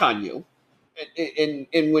knock on you,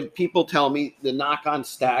 and when people tell me the knock on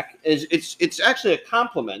Stack is it's actually a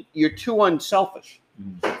compliment. You're too unselfish.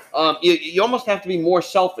 You almost have to be more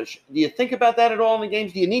selfish. Do you think about that at all in the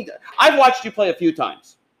games? Do you need to? I've watched you play a few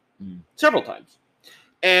times, several times,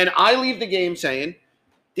 and I leave the game saying,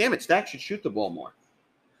 "Damn it, Stack should shoot the ball more."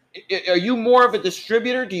 Are you more of a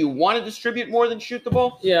distributor? Do you want to distribute more than shoot the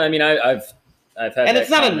ball? Yeah, I mean, I've had. And it's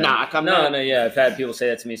not a knock. Yeah, I've had people say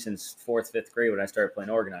that to me since 4th, 5th grade when I started playing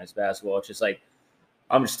organized basketball. It's just like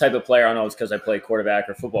I'm just the type of player. I don't know it's because I play quarterback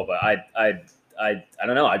or football, but I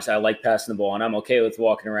don't know. I like passing the ball, and I'm okay with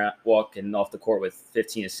walking off the court with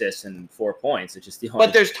 15 assists and 4 points. It's just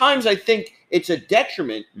But there's times I think it's a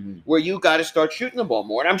detriment where you got to start shooting the ball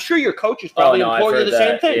more. And I'm sure your coaches probably implore you the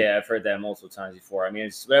same thing. Yeah, I've heard that multiple times before. I mean,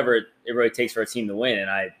 it's whatever it really takes for a team to win, and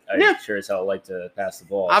I sure as hell like to pass the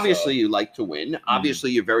ball. Obviously, you like to win.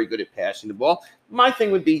 Obviously, you're very good at passing the ball. My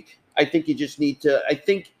thing would be, I think you just need to. I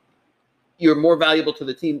think you're more valuable to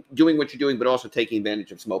the team doing what you're doing, but also taking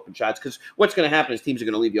advantage of some open shots. Because what's going to happen is teams are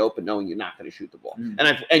going to leave you open knowing you're not going to shoot the ball.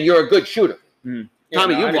 And you're a good shooter.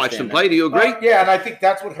 Tommy, you've watched them play. Do you agree? Yeah, and I think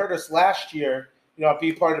that's what hurt us last year.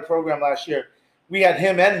 Being part of the program last year. We had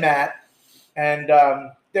him and Matt, and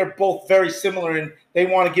they're both very similar, and they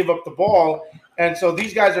want to give up the ball. And so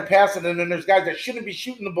these guys are passing, and then there's guys that shouldn't be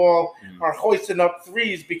shooting the ball are hoisting up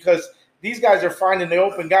threes because these guys are finding the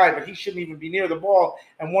open guy, but he shouldn't even be near the ball.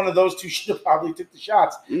 And one of those two should have probably took the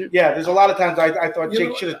shots. Yeah, there's a lot of times I thought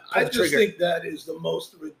Jake should have pulled the trigger. I just think that is the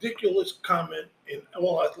most ridiculous comment in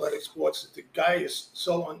all athletic sports. That the guy is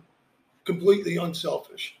so completely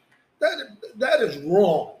unselfish. That is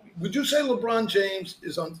wrong. Would you say LeBron James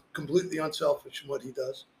is completely unselfish in what he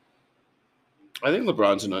does? I think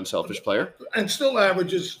LeBron's an unselfish player. And still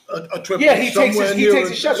averages a triple. Yeah, he takes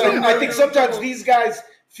his shots. somewhere I think near- sometimes these guys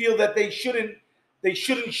feel that they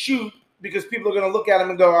shouldn't shoot because people are going to look at him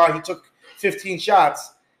and go, "Oh, he took 15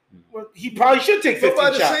 shots." Well, he probably should take 15 But by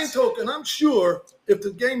the shots. same token, I'm sure if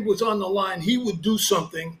the game was on the line, he would do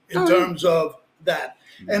something in terms of that.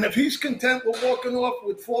 And if he's content with walking off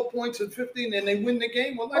with 4 points and 15 and they win the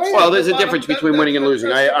game, Well, there's a difference between winning and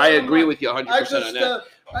losing. I agree with you 100% on that.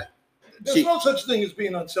 There's no such thing as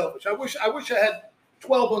being unselfish. I wish I had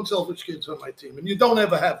 12 unselfish kids on my team, and you don't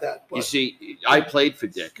ever have that. But, You see, I played for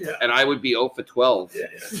Dick, Yeah. and I would be 0 for 12, yeah.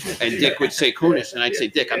 and Dick would say Kunis, and I'd say,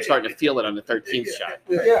 Dick, I'm starting to feel it on the 13th shot.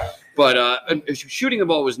 Yeah. But shooting the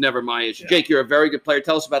ball was never my issue. Jake, you're a very good player.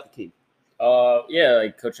 Tell us about the team. Yeah,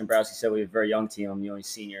 like Coach Dombrowski said, we have a very young team. I'm the only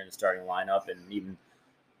senior in the starting lineup, and even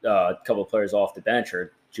a couple of players off the bench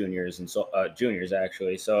are juniors and juniors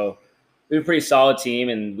actually. So we have a pretty solid team,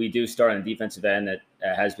 and we do start on the defensive end that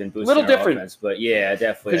has been boosting Little our different. offense. But yeah,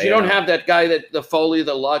 definitely Because you don't have that guy the Foley,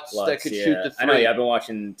 the Lutz that Lutz, could yeah. shoot the three. I know. Yeah, I've been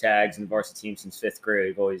watching tags and the varsity team since 5th grade.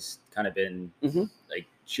 We've always kind of been Mhm. like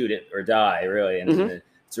shoot it or die, really, and Mhm.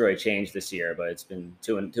 it's really changed this year. But it's been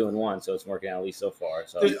 2-1, so it's working out at least so far.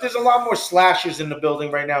 So There's a lot more slashers in the building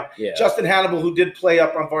right now. yeah. Justin Hannibal, who did play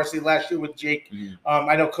up on varsity last year with Jake. Mhm.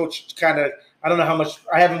 I know Coach I don't know how much,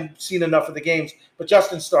 I haven't seen enough of the games, but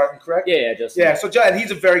Justin's starting, correct? Yeah, just Yeah, so and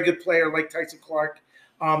he's a very good player like Tyson Clark.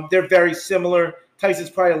 They're very similar.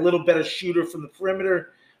 Tyson's probably a little better shooter from the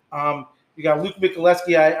perimeter. You got Luke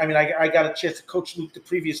Mikuleski. I got a chance to coach Luke the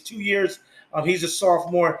previous 2 years. He's a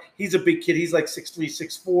sophomore. He's a big kid. He's like 6'3",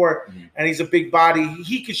 6'4", and he's a big body.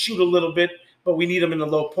 He could shoot a little bit, but we need him in the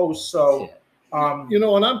low post. So, And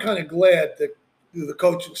I'm kind of glad that the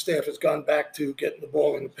coaching staff has gone back to getting the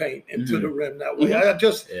ball in the paint into the rim that way.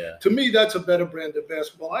 To me, that's a better brand of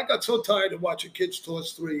basketball. I got so tired of watching kids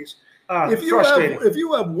toss threes. If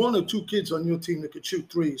you have 1 or 2 kids on your team that could shoot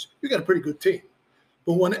threes, you got a pretty good team.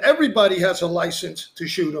 But when everybody has a license to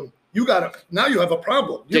shoot them, now you have a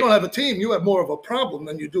problem. You Dick, don't have a team. You have more of a problem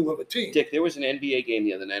than you do have a team. Dick, there was an NBA game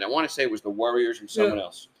the other night. I want to say it was the Warriors and someone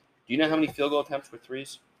else. Do you know how many field goal attempts were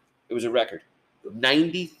threes? It was a record.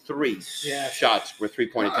 93 shots were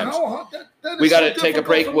 3-point attempts. We got to take a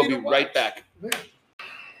break. We'll be right back.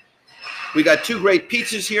 We got 2 great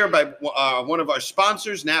pizzas here by one of our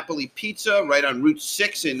sponsors, Napoli Pizza, right on Route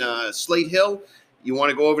 6 in Slate Hill. You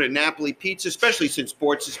want to go over to Napoli Pizza, especially since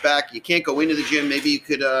sports is back. You can't go into the gym. Maybe you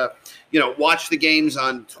could, watch the games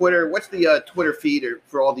on Twitter. What's the Twitter feed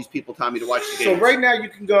for all these people, Tommy, to watch the games? So right now you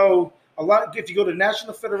can go if you go to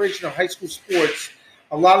National Federation of High School Sports,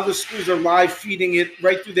 a lot of the schools are live feeding it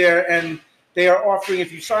right through there, and they are offering,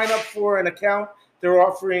 if you sign up for an account, they're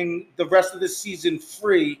offering the rest of the season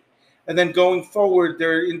free. And then going forward,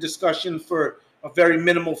 they're in discussion for a very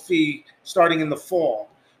minimal fee starting in the fall.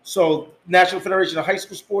 So National Federation of High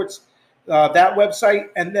School Sports, that website,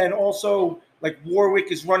 and then also like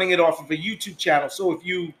Warwick is running it off of a YouTube channel. So if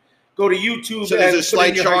you go to YouTube, so there's a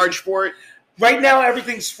slight charge for it? Right now,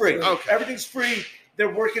 everything's free. Okay. Everything's free.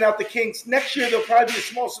 They're working out the kinks. Next year, there'll probably be a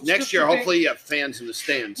small subscription. Next year, hopefully, you have fans in the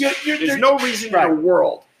stands. There's There's no reason in the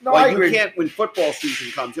world I why agree. you can't when football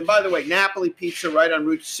season comes. And by the way, Napoli Pizza right on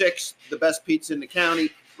Route 6, the best pizza in the county,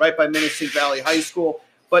 right by Menacing Valley High School.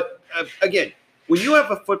 But again, when you have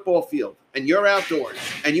a football field and you're outdoors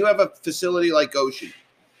and you have a facility like Goshen,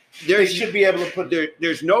 They should be able to put.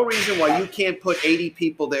 there's no reason why you can't put 80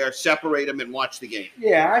 people there, separate them, and watch the game.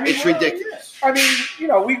 Yeah, I mean, It's ridiculous. I mean,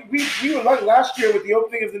 we were like last year with the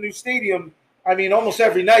opening of the new stadium. I mean, almost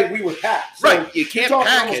every night we were packed. So Right, you can't you're talking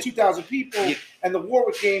pack almost it. 2,000 people, and the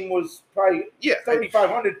Warwick game was probably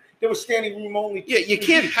 3,500. There was standing room only. Yeah, you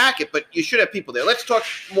can't pack it, but you should have people there. Let's talk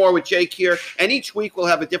more with Jake here. And each week we'll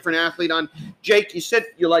have a different athlete on. Jake, you said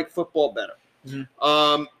you like football better.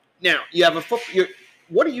 Mhm. Now, you have a football.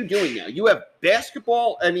 What are you doing now? You have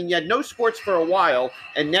basketball. I mean, you had no sports for a while,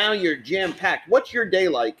 and now you're jam-packed. What's your day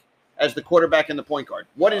like as the quarterback and the point guard?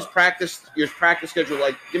 What is your practice schedule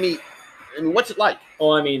like? What's it like?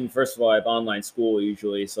 Well, I mean, first of all, I have online school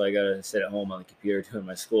usually, so I got to sit at home on the computer doing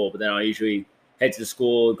my school. But then I'll usually head to the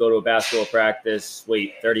school, go to a basketball practice,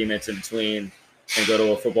 wait 30 minutes in between, and go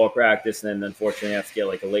to a football practice. And then unfortunately I have to get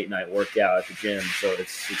like a late night workout at the gym. So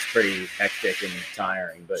it's pretty hectic and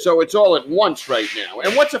tiring. But So it's all at once right now.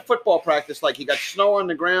 And what's a football practice like? You got snow on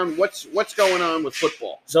the ground. What's going on with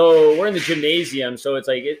football? So we're in the gymnasium, so it's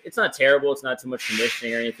like it's not terrible. It's not too much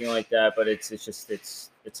conditioning or anything like that, but it's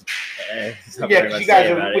it's not Yeah, very because much you guys to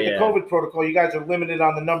say are about with it, the yeah. COVID protocol. You guys are limited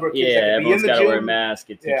on the number of kids Yeah, that can be in everyone's the got to wear a gym. mask.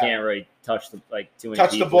 You Yeah. can't really touch too many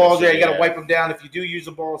Touch the people, balls. so, Yeah, you got to wipe them down. If you do use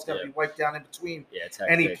a ball, it's got to Yeah. be wiped down in between Yeah, it's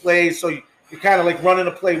any hectic. plays. So you're kind of like running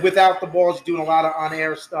a play without the balls. You're doing a lot of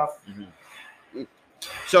on-air stuff.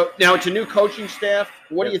 So now it's a new coaching staff.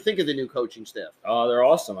 What do Yep. you think of the new coaching staff? They're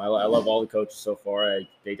awesome. I love all the coaches so far.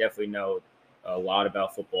 They definitely know a lot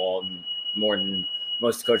about football, and more than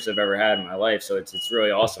most coaches I've ever had in my life. So it's really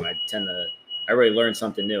awesome. I really learn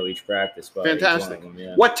something new each practice. By Fantastic. Each one of them,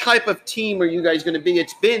 yeah. What type of team are you guys going to be?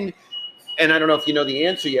 It's been, and I don't know if you know the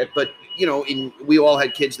answer yet, but we all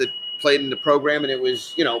had kids that played in the program, and it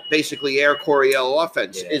was basically Air Coryell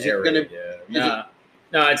offense. Yeah, Is it air going to? raid, yeah.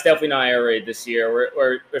 No, it's definitely not air raid this year.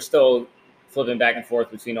 We're still flipping back and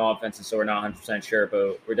forth between offenses, so we're not 100% sure,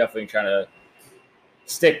 but we're definitely trying to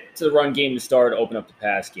stick to the run game to start, open up the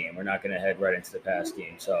pass game. We're not going to head right into the pass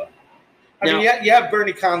game. So, I mean, you have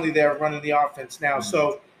Bernie Conley there running the offense now.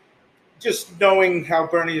 So just knowing how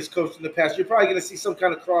Bernie has coached in the past, you're probably going to see some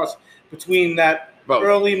kind of cross between that Both.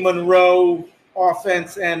 early Monroe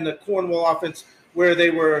offense and the Cornwall offense, where they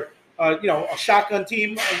were, a shotgun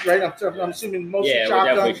team, right? I'm assuming mostly yeah, we're shotgun.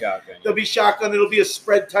 definitely shotgun. There'll be shotgun. It'll be a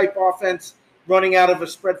spread type offense running out of a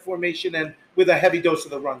spread formation and with a heavy dose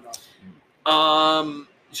of the run, though.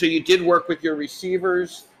 So you did work with your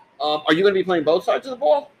receivers. Are you going to be playing both sides of the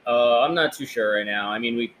ball? I'm not too sure right now. I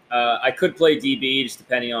mean, I could play DB just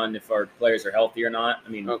depending on if our players are healthy or not. I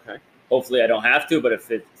mean, Okay. hopefully I don't have to, but if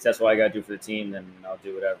that's what I got to do for the team, then I'll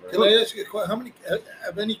do whatever. Can I ask you a question? How many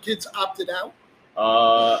have any kids opted out?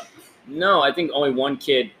 No, I think only one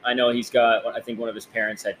kid. I know he's got. I think one of his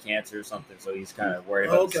parents had cancer or something, so he's kind of worried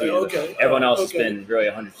about the season. Okay. Everyone else has Okay. been really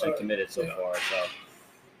 100% Alright, committed so yeah. far. So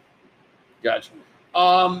Gotcha.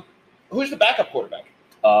 Who's the backup quarterback?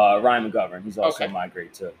 Ryan McGovern, he's also Okay. my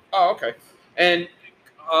grade too. Oh, okay. And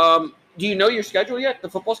do you know your schedule yet? The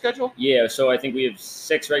football schedule? Yeah, so I think we have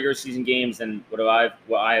 6 regular season games, and what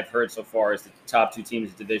I have heard so far is the top 2 teams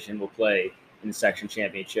of the division will play in the section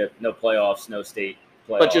championship. No playoffs, no state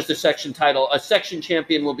playoffs. But just a section title. A section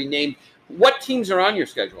champion will be named. What teams are on your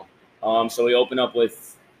schedule? So we open up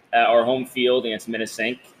with our home field against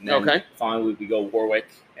Minnesink. And then Okay. Finally, we go Warwick,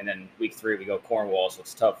 and then week 3 we go Cornwall. So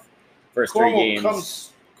it's tough. First Cornwall 3 games. comes.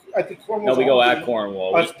 I think Cornwall. No, we go at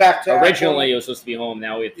Cornwall. It's back to Originally, it was supposed to be home.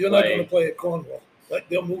 Now we have to You're not going play. to play at Cornwall. Like,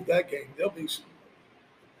 they'll move that game.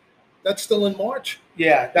 That's still in March.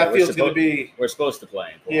 Yeah, that we're field's going to supposed- be. We're supposed to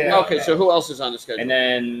play. in Cornwall. Yeah. Okay, so who else is on the schedule?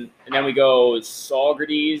 And then we go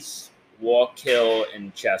Saugerties, Walk Hill,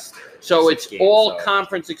 and Chester. so 6 it's games, all so-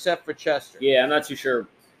 conference except for Chester. Yeah, I'm not too sure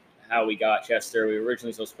how we got Chester. We were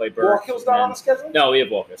originally supposed to play Burke. Walk Hill's not and on the schedule? No, we have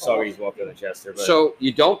Walk Hill. Saugerties, Walk Hill, and Chester. But So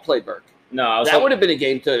you don't play Burke. no, I was That hoping- would have been a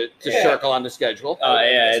game to Yeah. circle on the schedule.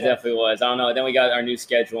 yeah, it definitely was. I don't know. Then we got our new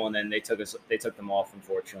schedule, and then they took them off,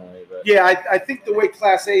 unfortunately. But Yeah, I think the way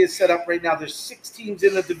Class A is set up right now, there's 6 teams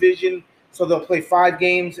in the division, so they'll play 5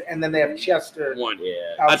 games, and then they have Chester. One. yeah,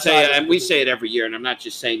 I'll tell you, outside of and the we division. say it every year, and I'm not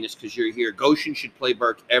just saying this because you're here. Goshen should play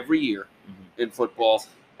Burke every year Mhm. in football,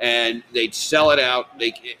 and they'd sell it out.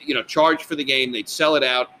 They, charge for the game. They'd sell it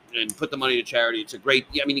out and put the money to charity. It's a great.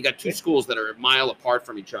 I mean, you got 2 schools that are a mile apart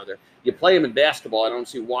from each other. You play them in basketball. I don't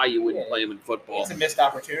see why you wouldn't play them in football. It's a missed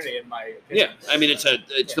opportunity, in my opinion. Yeah, I mean,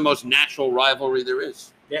 it's the most natural rivalry there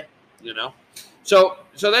is. Yeah. So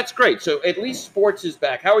that's great. So at least sports is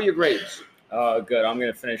back. How are your grades? good. I'm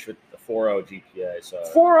gonna finish with the 4.0 GPA. So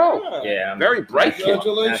 4.0. yeah, I'm Very bright kid.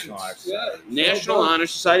 Congratulations. National Honor Yeah, National well done. Honor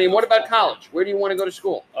Society. And what about college? Where do you want to go to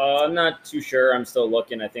school? I'm not too sure. I'm still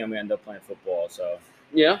looking. I think I'm gonna end up playing football. So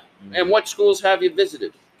Yeah. And what schools have you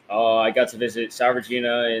visited? I got to visit South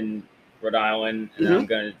Virginia in Rhode Island, and then I'm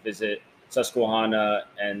going to visit Susquehanna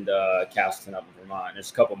and Castleton up in Vermont.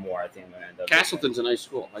 There's a couple more I think I'm going to end up. Castleton's a nice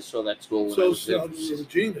school. I saw that school when I So was there. South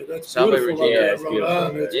Virginia, that's South beautiful Virginia, up there. it's Rhode beautiful,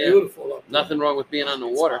 Island, it's yeah. beautiful up there. Nothing wrong with being on the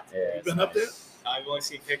water. Yeah, You been up there? I've only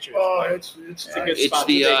seen pictures. Oh, but it's a nice. good It's spot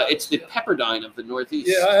the to take. it's the Pepperdine of the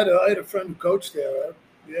Northeast. Yeah, I had a friend who coached there.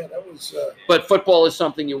 Yeah, that was. But football is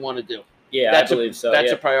something you want to do. Yeah, That's I believe so. That's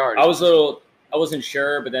yeah. a priority. I wasn't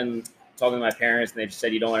sure, but then talking to my parents, and they just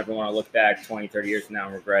said you don't ever want to look back 20, 30 years from now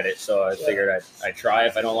and regret it. So I figured I'd try.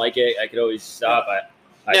 If I don't like it, I could always stop.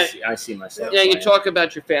 I see myself. Yeah, you playing. talk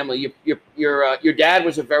about your family. Your dad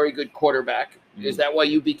was a very good quarterback. Mhm. Is that why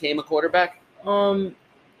you became a quarterback?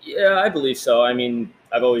 Yeah, I believe so. I mean,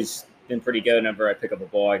 I've always been pretty good whenever I pick up a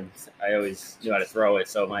ball. I always knew how to throw it.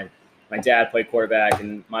 So my dad played quarterback,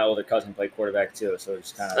 and my older cousin played quarterback too. So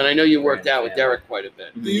it's kind of. And I know you worked out with Derek quite a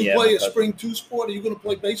bit. Do you play a spring 2 sport? Are you going to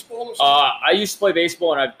play baseball or something? I used to play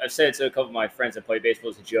baseball, and I've said it to a couple of my friends that play baseball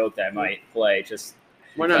as a joke that I might play. Just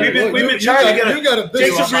Why not? We've been You trying to get you got a busy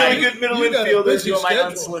Jake's a really schedule. good middle You got a infielder. busy You want my schedule.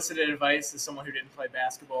 unsolicited advice as someone who didn't play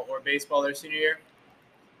basketball or baseball their senior year?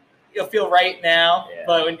 You'll feel right now, Yeah.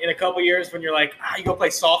 but in a couple years when you're like, you go play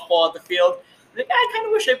softball at the field, you're like, I kind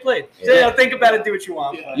of wish I played. Yeah. So, think about it, do what you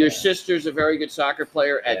want. Yeah. Your sister's a very good soccer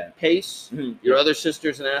player at Yeah. Pace. Mhm. Your other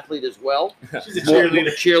sister's an athlete as well. She's a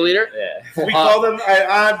cheerleader. Cheerleader. Yeah. We call them.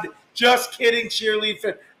 I'm just kidding.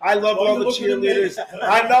 Cheerleader. I love all the cheerleaders.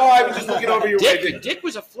 I know. I was just looking over your way. Dick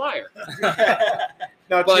was a flyer.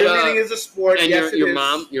 No, But, cheerleading is a sport. And yes, your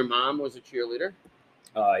it is. mom was a cheerleader.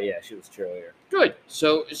 Yeah, she was cheerleader. Good.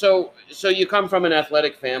 So you come from an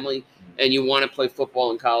athletic family and you want to play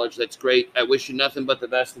football in college. That's great. I wish you nothing but the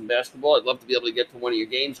best in basketball. I'd love to be able to get to one of your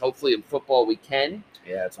games. Hopefully in football we can.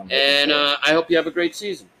 Yeah, it's on. And I hope you have a great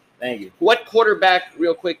season. Thank you. What quarterback,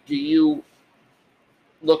 real quick, do you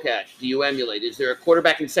look at? Do you emulate? Is there a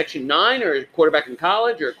quarterback in Section 9 or a quarterback in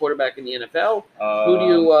college or a quarterback in the NFL?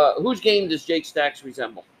 Whose game does Jake Stacks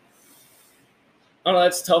resemble? Oh,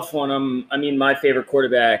 that's a tough one. I mean, my favorite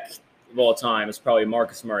quarterback of all time is probably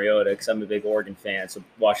Marcus Mariota because I'm a big Oregon fan. So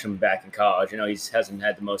watching him back in college, he hasn't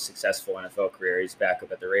had the most successful NFL career. He's back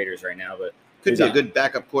up at the Raiders right now, but Could He's be a on. good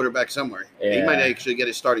backup quarterback somewhere. He Yeah. might actually get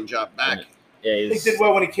his starting job back. yeah, He he's, did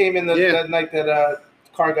well when he came in Yeah. that night that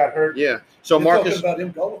Carr got hurt. Yeah. So You're talking Marcus about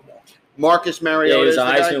him going now. Mariota he's is a the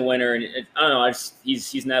guy? Heisman winner, and I don't know.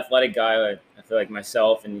 He's an athletic guy. I feel like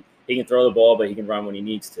myself, and he can throw the ball, but he can run when he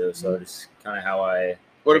needs to. So it's kind of how I.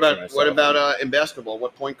 What picture about myself. in basketball?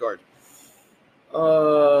 What point guard?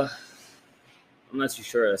 I'm not too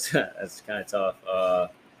sure. That's kind of tough. I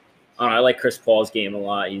don't know. I like Chris Paul's game a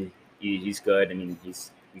lot. He's good. I mean,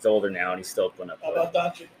 he's older now and he's still putting up. How about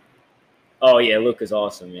Doncic? Oh yeah, Luke is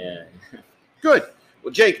awesome. Yeah. Good.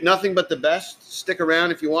 Well, Jake, nothing but the best. Stick around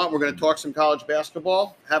if you want. We're going to talk some college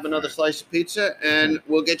basketball, have another slice of pizza, and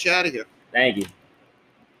we'll get you out of here. Thank you.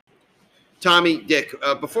 Tommy, Dick,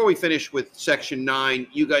 before we finish with Section 9,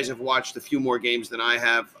 you guys have watched a few more games than I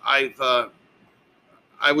have.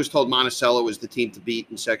 I was told Monticello was the team to beat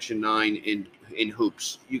in Section 9 in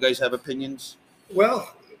hoops. You guys have opinions?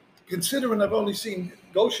 Well, considering I've only seen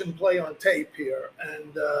Goshen play on tape here,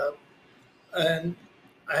 and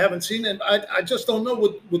I haven't seen it, I just don't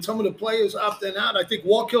know with some of the players opting out. I think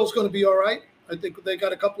Walkhill's going to be all right. I think they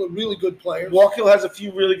got a couple of really good players. Walkill has a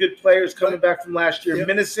few really good players coming back from last year. Yeah.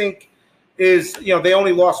 Minnesink is, they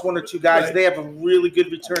only lost one or two guys. Right. They have a really good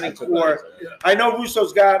returning core. Yeah. I know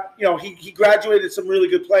Russo's got, he graduated some really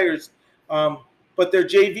good players, but their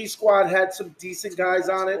JV squad had some decent guys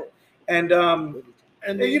on it. And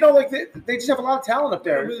they just have a lot of talent up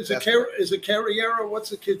there. Is it Carriero? What's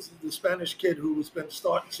the Spanish kid who's been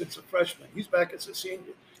starting since a freshman? He's back as a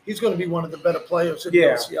senior. He's going to be one of the better players in the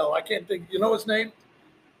OCL. I can't think. You know his name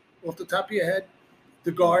off the top of your head?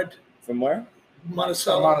 The guard, From where?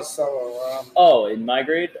 Monticello. Monticello. Oh, in my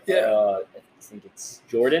grade. Yeah. I think it's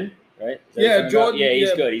Jordan, right? Is that what you're Yeah, talking about? Jordan. Yeah,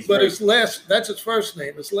 he's good. He's but great. that's his first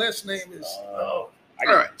name. His last name is. All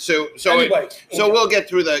right. So Anyway, we'll get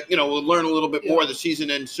through the, we'll learn a little bit more. The season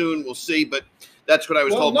ends soon. We'll see. But that's what I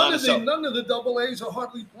was told. none of the double A's are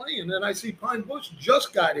hardly playing. And I see Pine Bush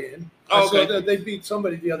just got in. Oh, I saw okay. that they beat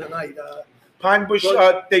somebody the other night. Pine Bush,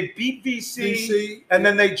 But- they beat VC, DC, and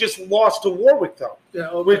then they just lost to Warwick, though, yeah,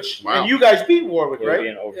 okay. which, Wow. and you guys beat Warwick, It'll be right?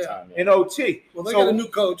 in overtime. Yeah. In OT. Well, they So got a new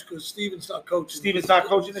coach because Steven's not coaching. Steven's not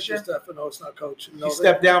coaching this year? Stefano is not coaching. No, he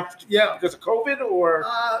stepped down Yeah. because of COVID, or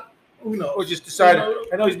Who knows? or just decided. You know,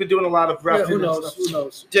 I know he's been doing a lot of Yeah, roughing who and knows? stuff. Who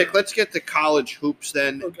knows? Dick, let's get to college hoops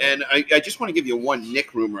then. Okay. And I just want to give you one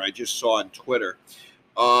Nick rumor I just saw on Twitter.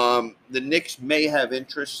 The Knicks may have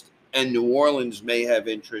interest, and New Orleans may have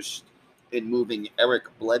interest in moving Eric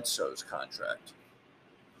Bledsoe's contract.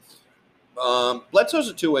 Bledsoe's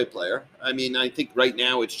a two-way player. I mean, I think right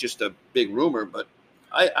now it's just a big rumor, but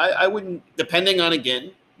I wouldn't, depending on,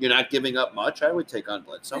 again, you're not giving up much, I would take on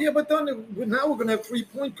Bledsoe. Yeah, but then now we're going to have 3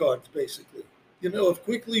 point guards basically. If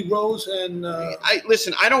Quickly, Rose, and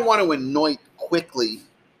Listen, I don't want to anoint Quickly.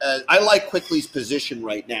 I like Quickly's position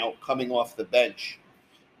right now coming off the bench.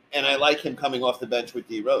 And I like him coming off the bench with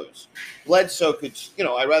D. Rose. Bledsoe could,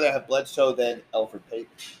 I'd rather have Bledsoe than Elfrid Payton.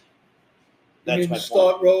 you mean my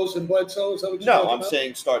start point. Rose and Bledsoe? Is that what you're No, talking I'm about?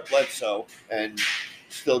 saying start Bledsoe and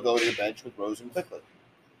still go to the bench with Rose and Quickly.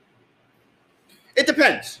 It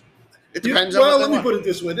depends. It depends on Well, what let they me want. put it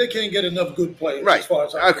this way: they can't get enough good players, Right. as far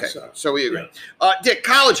as I'm Okay, concerned. so we agree. Yeah. Dick,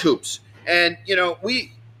 college hoops. And,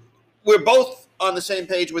 we're both on the same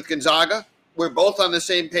page with Gonzaga. We're both on the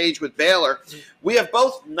same page with Baylor. We have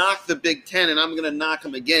both knocked the Big Ten, and I'm going to knock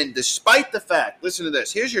them again, despite the fact, listen to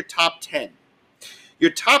this, here's your top 10.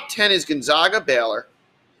 Your top 10 is Gonzaga, Baylor,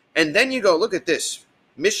 and then you go, look at this,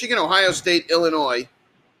 Michigan, Ohio State, Illinois,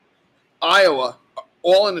 Iowa,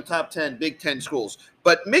 all in the top 10 Big Ten schools.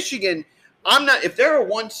 But Michigan, I'm not. If they're a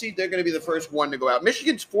 1 seed, they're going to be the first one to go out.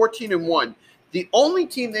 Michigan's 14-1. The only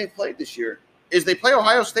team they've played this year is they play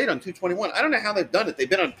Ohio State on 2/21. I don't know how they've done it. They've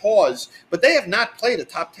been on pause, but they have not played a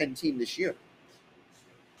top 10 team this year.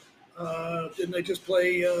 Didn't they just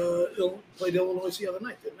played Illinois the other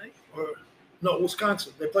night, didn't they? Or no,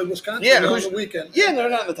 Wisconsin. They played Wisconsin on the weekend. Yeah, they're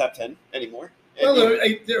not in the top 10 anymore. Well, they're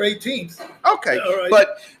 18th. Okay, All right.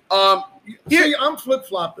 but See, I'm flip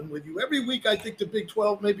flopping with you. Every week, I think the Big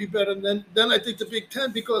 12 may be better than I think the Big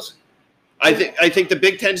 10 because I think the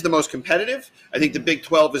Big 10 is the most competitive. I think the Big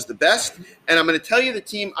 12 is the best. And I'm going to tell you the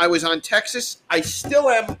team. I was on Texas. I still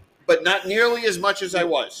am, but not nearly as much as I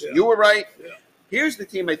was. Yeah. You were right. Yeah. Here's the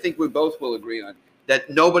team I think we both will agree on, that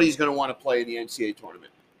nobody's going to want to play in the NCAA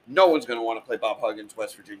tournament. No one's going to want to play Bob Huggins'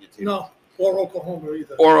 West Virginia team. no, or Oklahoma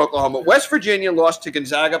either. Or Oklahoma. West Virginia lost to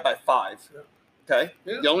Gonzaga by 5. Yeah. Okay?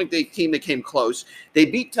 Yeah. The only team that came close. They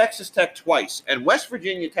beat Texas Tech twice. And West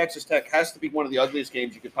Virginia, Texas Tech has to be one of the ugliest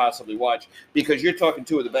games you could possibly watch because you're talking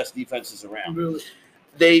two of the best defenses around. Really?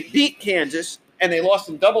 They beat Kansas, and they lost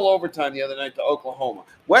in double overtime the other night to Oklahoma.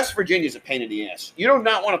 West Virginia's a pain in the ass. You do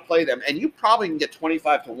not want to play them, and you probably can get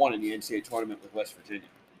 25-1 in the NCAA tournament with West Virginia.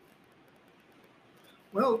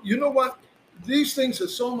 Well, you know what? These things are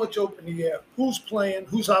so much up in the air. Who's playing?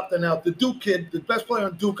 Who's opting out? The Duke kid, the best player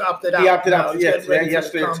on Duke, opted out. He opted now. out. He's Yeah, getting ready for the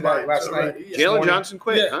yesterday, tonight, combines last night. already. Yeah. Jalen morning. Johnson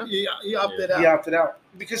quit, Yeah, huh? he opted out. He opted out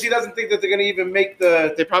because he doesn't think that they're going to even make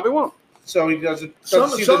the. They probably won't. So he doesn't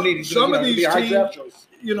Some- see some- the need. He's some gonna, of be these a high teams- draft choice.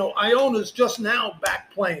 You know, Iona's just now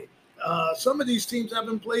back playing. Some of these teams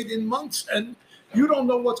haven't played in months, and you don't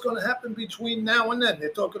know what's going to happen between now and then. They're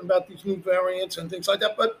talking about these new variants and things like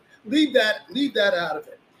that, but leave that out of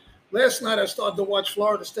it. Last night I started to watch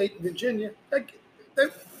Florida State and Virginia.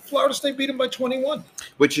 Florida State beat them by 21.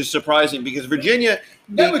 Which is surprising because Virginia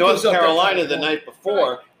beat Never North goes up that Carolina kind of the point. night before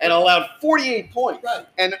Right. and allowed 48 points. Right.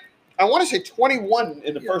 And I want to say 21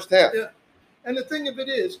 in the Yeah. first half. Yeah. And the thing of it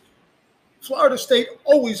is, Florida State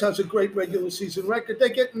always has a great regular season record. They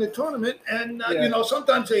get in the tournament, and Yeah. you know,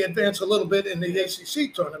 sometimes they advance a little bit in the ACC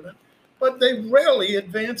tournament, but they rarely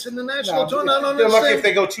advance in the national No, tournament. I don't they're lucky understand. if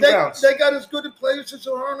they go two rounds. They got as good a players as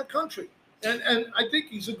there are in the country, and I think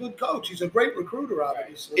he's a good coach. He's a great recruiter,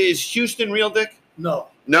 obviously. Is Houston real, Dick? No, I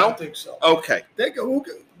No? don't think so. Okay. They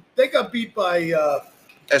got beat by.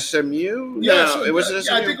 SMU? Yeah, No, so- it was yeah,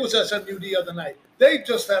 SMU. I think it was SMU the other night. They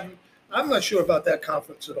just haven't. I'm not sure about that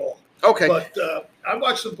conference at all. Okay. But I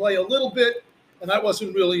watched them play a little bit, and I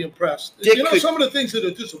wasn't really impressed. Dick, you know, could- some of the things that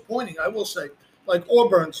are disappointing, I will say, like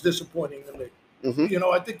Auburn's disappointing to me. Mhm. You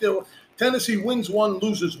know, I think Tennessee wins one,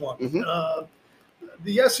 loses one. Mhm.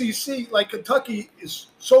 The SEC, like Kentucky, is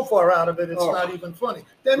so far out of it, it's Oh. not even funny.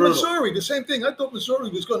 Then Brutal. Missouri, the same thing. I thought Missouri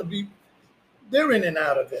was going to be, they're in and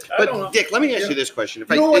out of it. I don't know. But, Dick, let me ask Yeah. you this question. If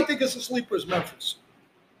You know who I think is a sleeper is Memphis.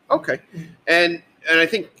 Okay. And I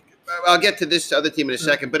think I'll get to this other team in a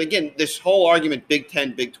second. But again, this whole argument, Big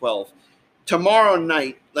 10, Big 12. Tomorrow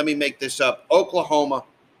night, let me make this up. Oklahoma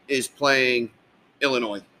is playing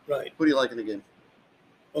Illinois. Right, Who do you like in the game?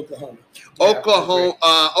 Oklahoma.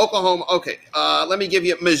 Oklahoma. Okay. Let me give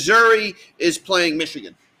you Missouri is playing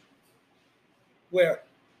Michigan. Where?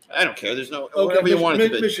 I don't care. There's no Okay, whatever you want it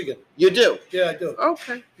to be. Michigan. You do. Yeah, I do.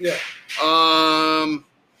 Okay. Yeah.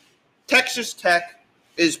 Texas Tech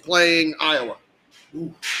is playing Iowa.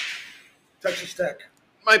 Ooh. Texas Tech.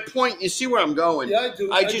 My point, you see where I'm going. Yeah,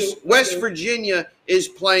 I do. West do. Virginia is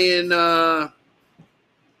playing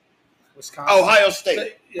Wisconsin. Ohio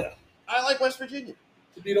State. Yeah, I like West Virginia.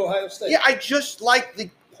 to beat Ohio State. Yeah, I just like the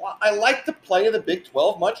play of the Big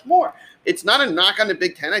 12 much more. It's not a knock on the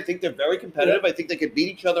Big 10. I think they're very competitive. I think they could beat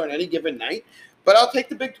each other on any given night. But I'll take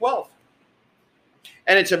the Big 12.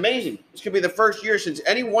 And it's amazing. This could be the first year since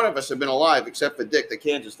any one of us have been alive, except for Dick, that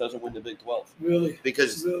Kansas doesn't win the Big 12 Really?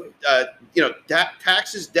 because Really?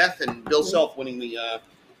 taxes, death, and Bill Self winning the.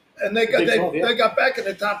 And they got Big 12, yeah. they got back in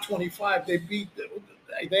the top 25.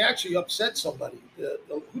 They actually upset somebody.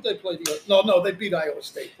 Who they played? No, they beat Iowa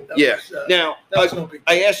State. That Yeah. was, Now, that was no big.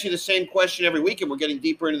 I ask you the same question every week, and we're getting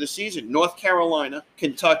deeper into the season. North Carolina,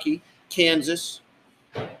 Kentucky, Kansas.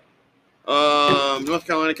 North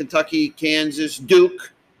Carolina, Kentucky, Kansas,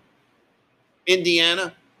 Duke,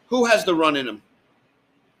 Indiana. Who has the run in them?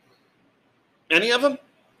 Any of them?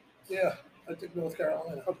 Yeah, I think North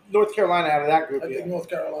Carolina. North Carolina out of that group. I Yeah. think North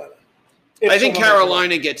Carolina. If I think someone-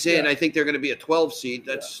 Carolina gets in. Yeah. I think they're going to be a 12 seed.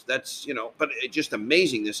 That's but it's just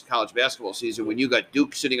amazing this college basketball season when you got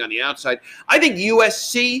Duke sitting on the outside. I think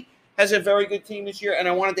USC has a very good team this year, and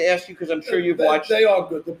I wanted to ask you because I'm sure you've watched. They are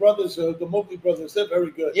good. The brothers, the Mobley brothers, they're very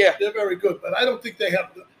good. Yeah. They're very good. But I don't think they have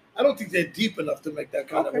I don't think they're deep enough to make that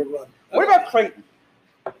kind of a run. What about Creighton?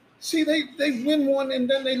 See, they win one and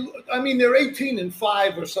then they're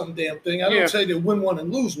 18-5 or some damn thing. I don't Yeah. say they win one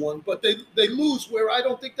and lose one, but they lose where I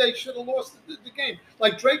don't think they should have lost the game.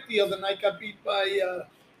 Like Drake the other night got beat by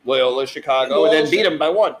Loyola Chicago, Loyola, and then beat them by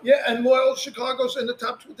 1. and Loyola Chicago's in the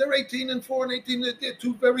top two. They're 18-4 and 18. They're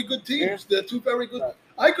two very good teams. Yeah. They're two very good. Right.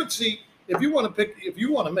 I could see if you want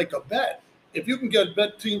to make a bet, if you can get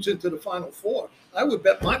bet teams into the Final Four, I would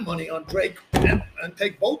bet my money on Drake and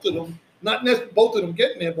take both of them. Not necessarily both of them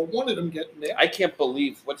getting there, but one of them getting there. I can't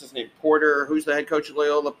believe, what's his name? Porter. Who's the head coach of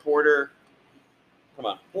Loyola? Porter. Come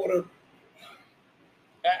on. Porter,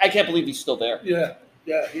 I can't believe he's still there. yeah,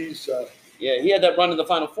 he's Yeah, he had that run to the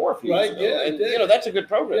Final Four a few Right, years ago. yeah, he And, did. that's a good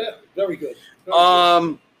program. yeah, very good. Very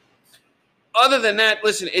Other than that,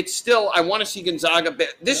 listen, it's still, I want to see Gonzaga.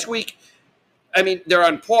 This week, I mean, they're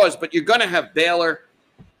on pause, but you're going to have Baylor.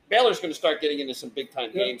 Baylor's going to start getting into some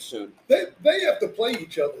big-time Yeah. games soon. They have to play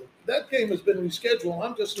each other. That game has been rescheduled.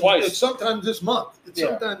 I'm just Twice. It's sometime this month.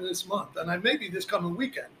 Yeah. And maybe this coming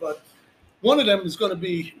weekend. But one of them is going to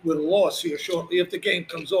be with a loss here shortly if the game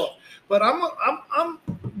comes off. But I'm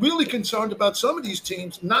really concerned about some of these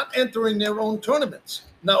teams not entering their own tournaments.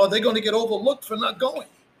 Now, are they going to get overlooked for not going?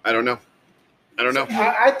 I don't know.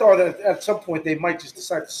 I thought at some point they might just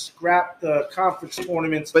decide to scrap the conference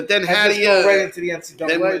tournaments But then and how do just go right you? into the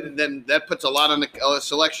NCAA. Then that puts a lot on the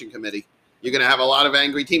selection committee. You're going to have a lot of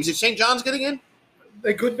angry teams. Is St. John's getting in?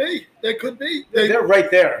 They could be. They could be. They're right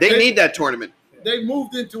there. They need that tournament. They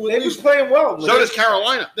moved into They at was least. playing well. So does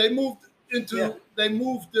Carolina. They moved into Yeah.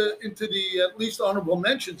 into the at least honorable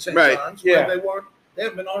mention St. Right. John's. Yeah. Where they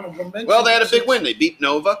haven't been honorable mention. Well, they had a big since- win. They beat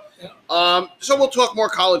Nova. Yeah. So we'll talk more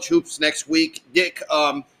college hoops next week. Dick,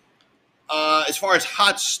 as far as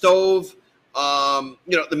hot stove,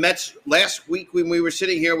 the Mets last week when we were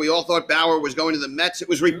sitting here, we all thought Bauer was going to the Mets. It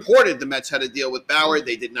was reported the Mets had a deal with Bauer.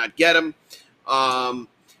 They did not get him.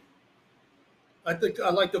 I think I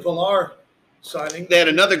like the Villar signing. They had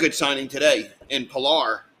another good signing today in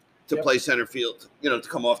Pilar to Yep. play center field, to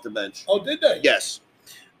come off the bench. Oh, did they? Yes.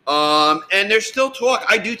 And there's still talk.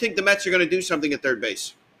 I do think the Mets are going to do something at third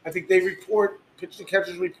base I think they report, pitching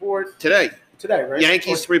catchers report today. today, right?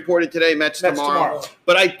 Yankees reported today, Mets Mets tomorrow.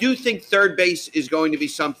 But I do think third base is going to be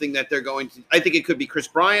something that they're going to – I think it could be Chris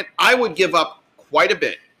Bryant. I would give up quite a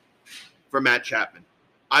bit for Matt Chapman.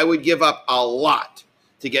 I would give up a lot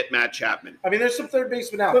to get Matt Chapman. I mean, there's some third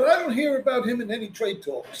basemen out But there. I don't hear about him in any trade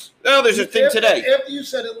talks. Well, there's a thing today. After you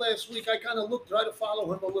said it last week, I kind of tried to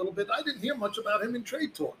follow him a little bit. I didn't hear much about him in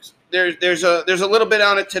trade talks There's a little bit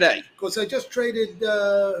on it today. because they just traded.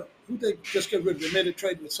 Who they just get rid of? They made a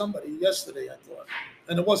trade with somebody yesterday, I thought,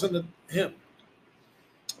 and it wasn't him.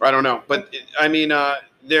 I don't know. But, I mean,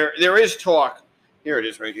 there is talk. Here it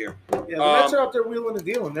is right here. Yeah, the Mets are out there wheeling and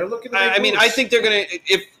dealing. They're looking. To make I mean, moves. I think they're going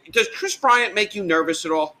to – does Chris Bryant make you nervous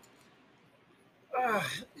at all?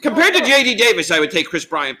 Compared to J.D. Davis, I would take Chris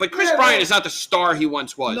Bryant. But Chris Yeah, Bryant no. is not the star he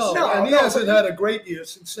once was. No, and he hasn't had a great year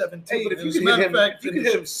since 17. Hey, but if you As a could matter hit of him, fact, if you could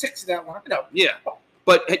hit him 6 in that line. No, Yeah.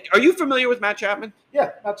 But are you familiar with Matt Chapman?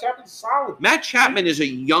 yeah, now Chapman's solid. Matt Chapman is a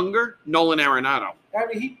younger Nolan Arenado. I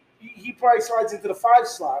mean, he probably slides into the 5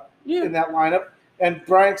 slot in that lineup, and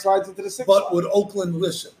Bryant slides into the 6 but slot. would Oakland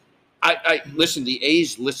listen? I listen. The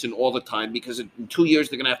A's listen all the time because in 2 years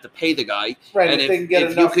they're going to have to pay the guy. Right, And if they can get if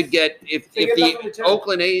you enough- could get if they get enough in the return.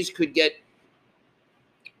 Oakland A's could get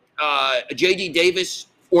J.D. Davis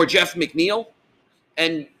or Jeff McNeil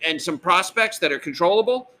and some prospects that are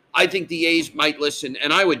controllable, I think the A's might listen,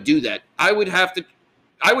 and I would do that. I would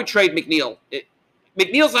trade McNeil.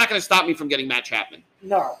 McNeil's not going to stop me from getting Matt Chapman.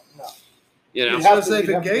 No. You know. You'd have Because to- they've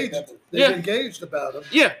you'd have to make engaged. that move. They've Yeah. engaged about him.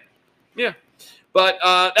 Yeah. But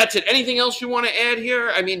that's it. Anything else you want to add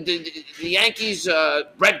here? I mean, the Yankees,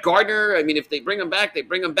 Brett Gardner, I mean, if they bring him back, they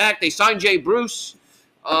bring him back. They signed Jay Bruce.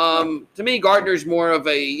 To me, Gardner's more of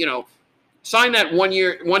a, sign that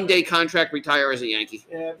 1 day contract, retire as a Yankee.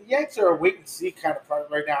 Yeah, the Yankees are a wait and see kind of part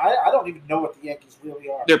right now. I don't even know what the Yankees really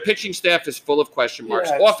are. Their pitching staff is full of question marks.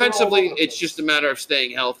 Yeah, it's all Offensively, over the it's place. just a matter of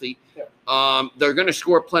staying healthy. Yeah. They're going to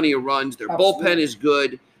score plenty of runs. Their Absolutely. bullpen is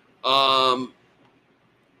good.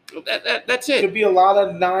 That's it. Could be a lot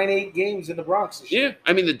of 9-8 games in the Bronx this year. Yeah,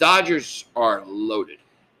 I mean, the Dodgers are loaded.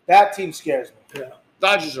 That team scares me.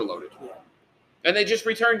 Dodgers are loaded. Yeah. And they just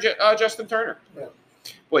returned Justin Turner. Yeah.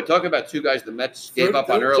 Boy, talk about two guys the Mets gave up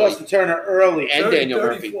on Third- early. Justin Turner early. And Daniel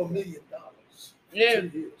Murphy. $34 million. Yeah. 2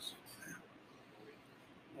 years.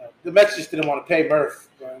 The Mets just didn't want to pay Murph.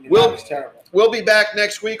 Will- That was terrible. We'll be back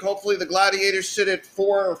next week. Hopefully the Gladiators sit at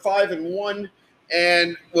 4 or 5-1.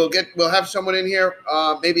 And we'll have someone in here,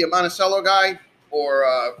 maybe a Monticello guy.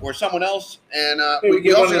 or someone else. And Maybe we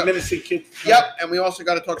get one also of the Minnesota kids. yep, and we also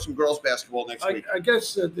got to talk some girls basketball next week. I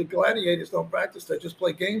guess the Gladiators don't practice; they just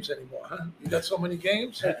play games anymore, huh? You got so many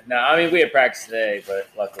games. No, I mean we had practice today, but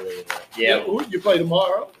luckily, Who you play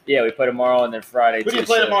tomorrow? yeah, we play tomorrow and then Friday. Who do you too,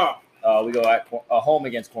 play so, tomorrow? We go at home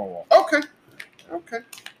against Cornwall. Okay.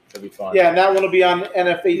 It'll be fun. Yeah, and that one will be on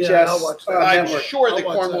NFHS. Yeah, I'll watch that. I'm network. sure the I'll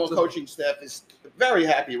watch Cornwall that too. coaching staff is very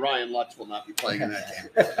happy Ryan Lutz will not be playing in that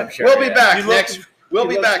game. I'm sure. We'll be yeah. back You love next. to- We'll He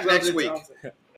be loves back to rub next his week. Johnson.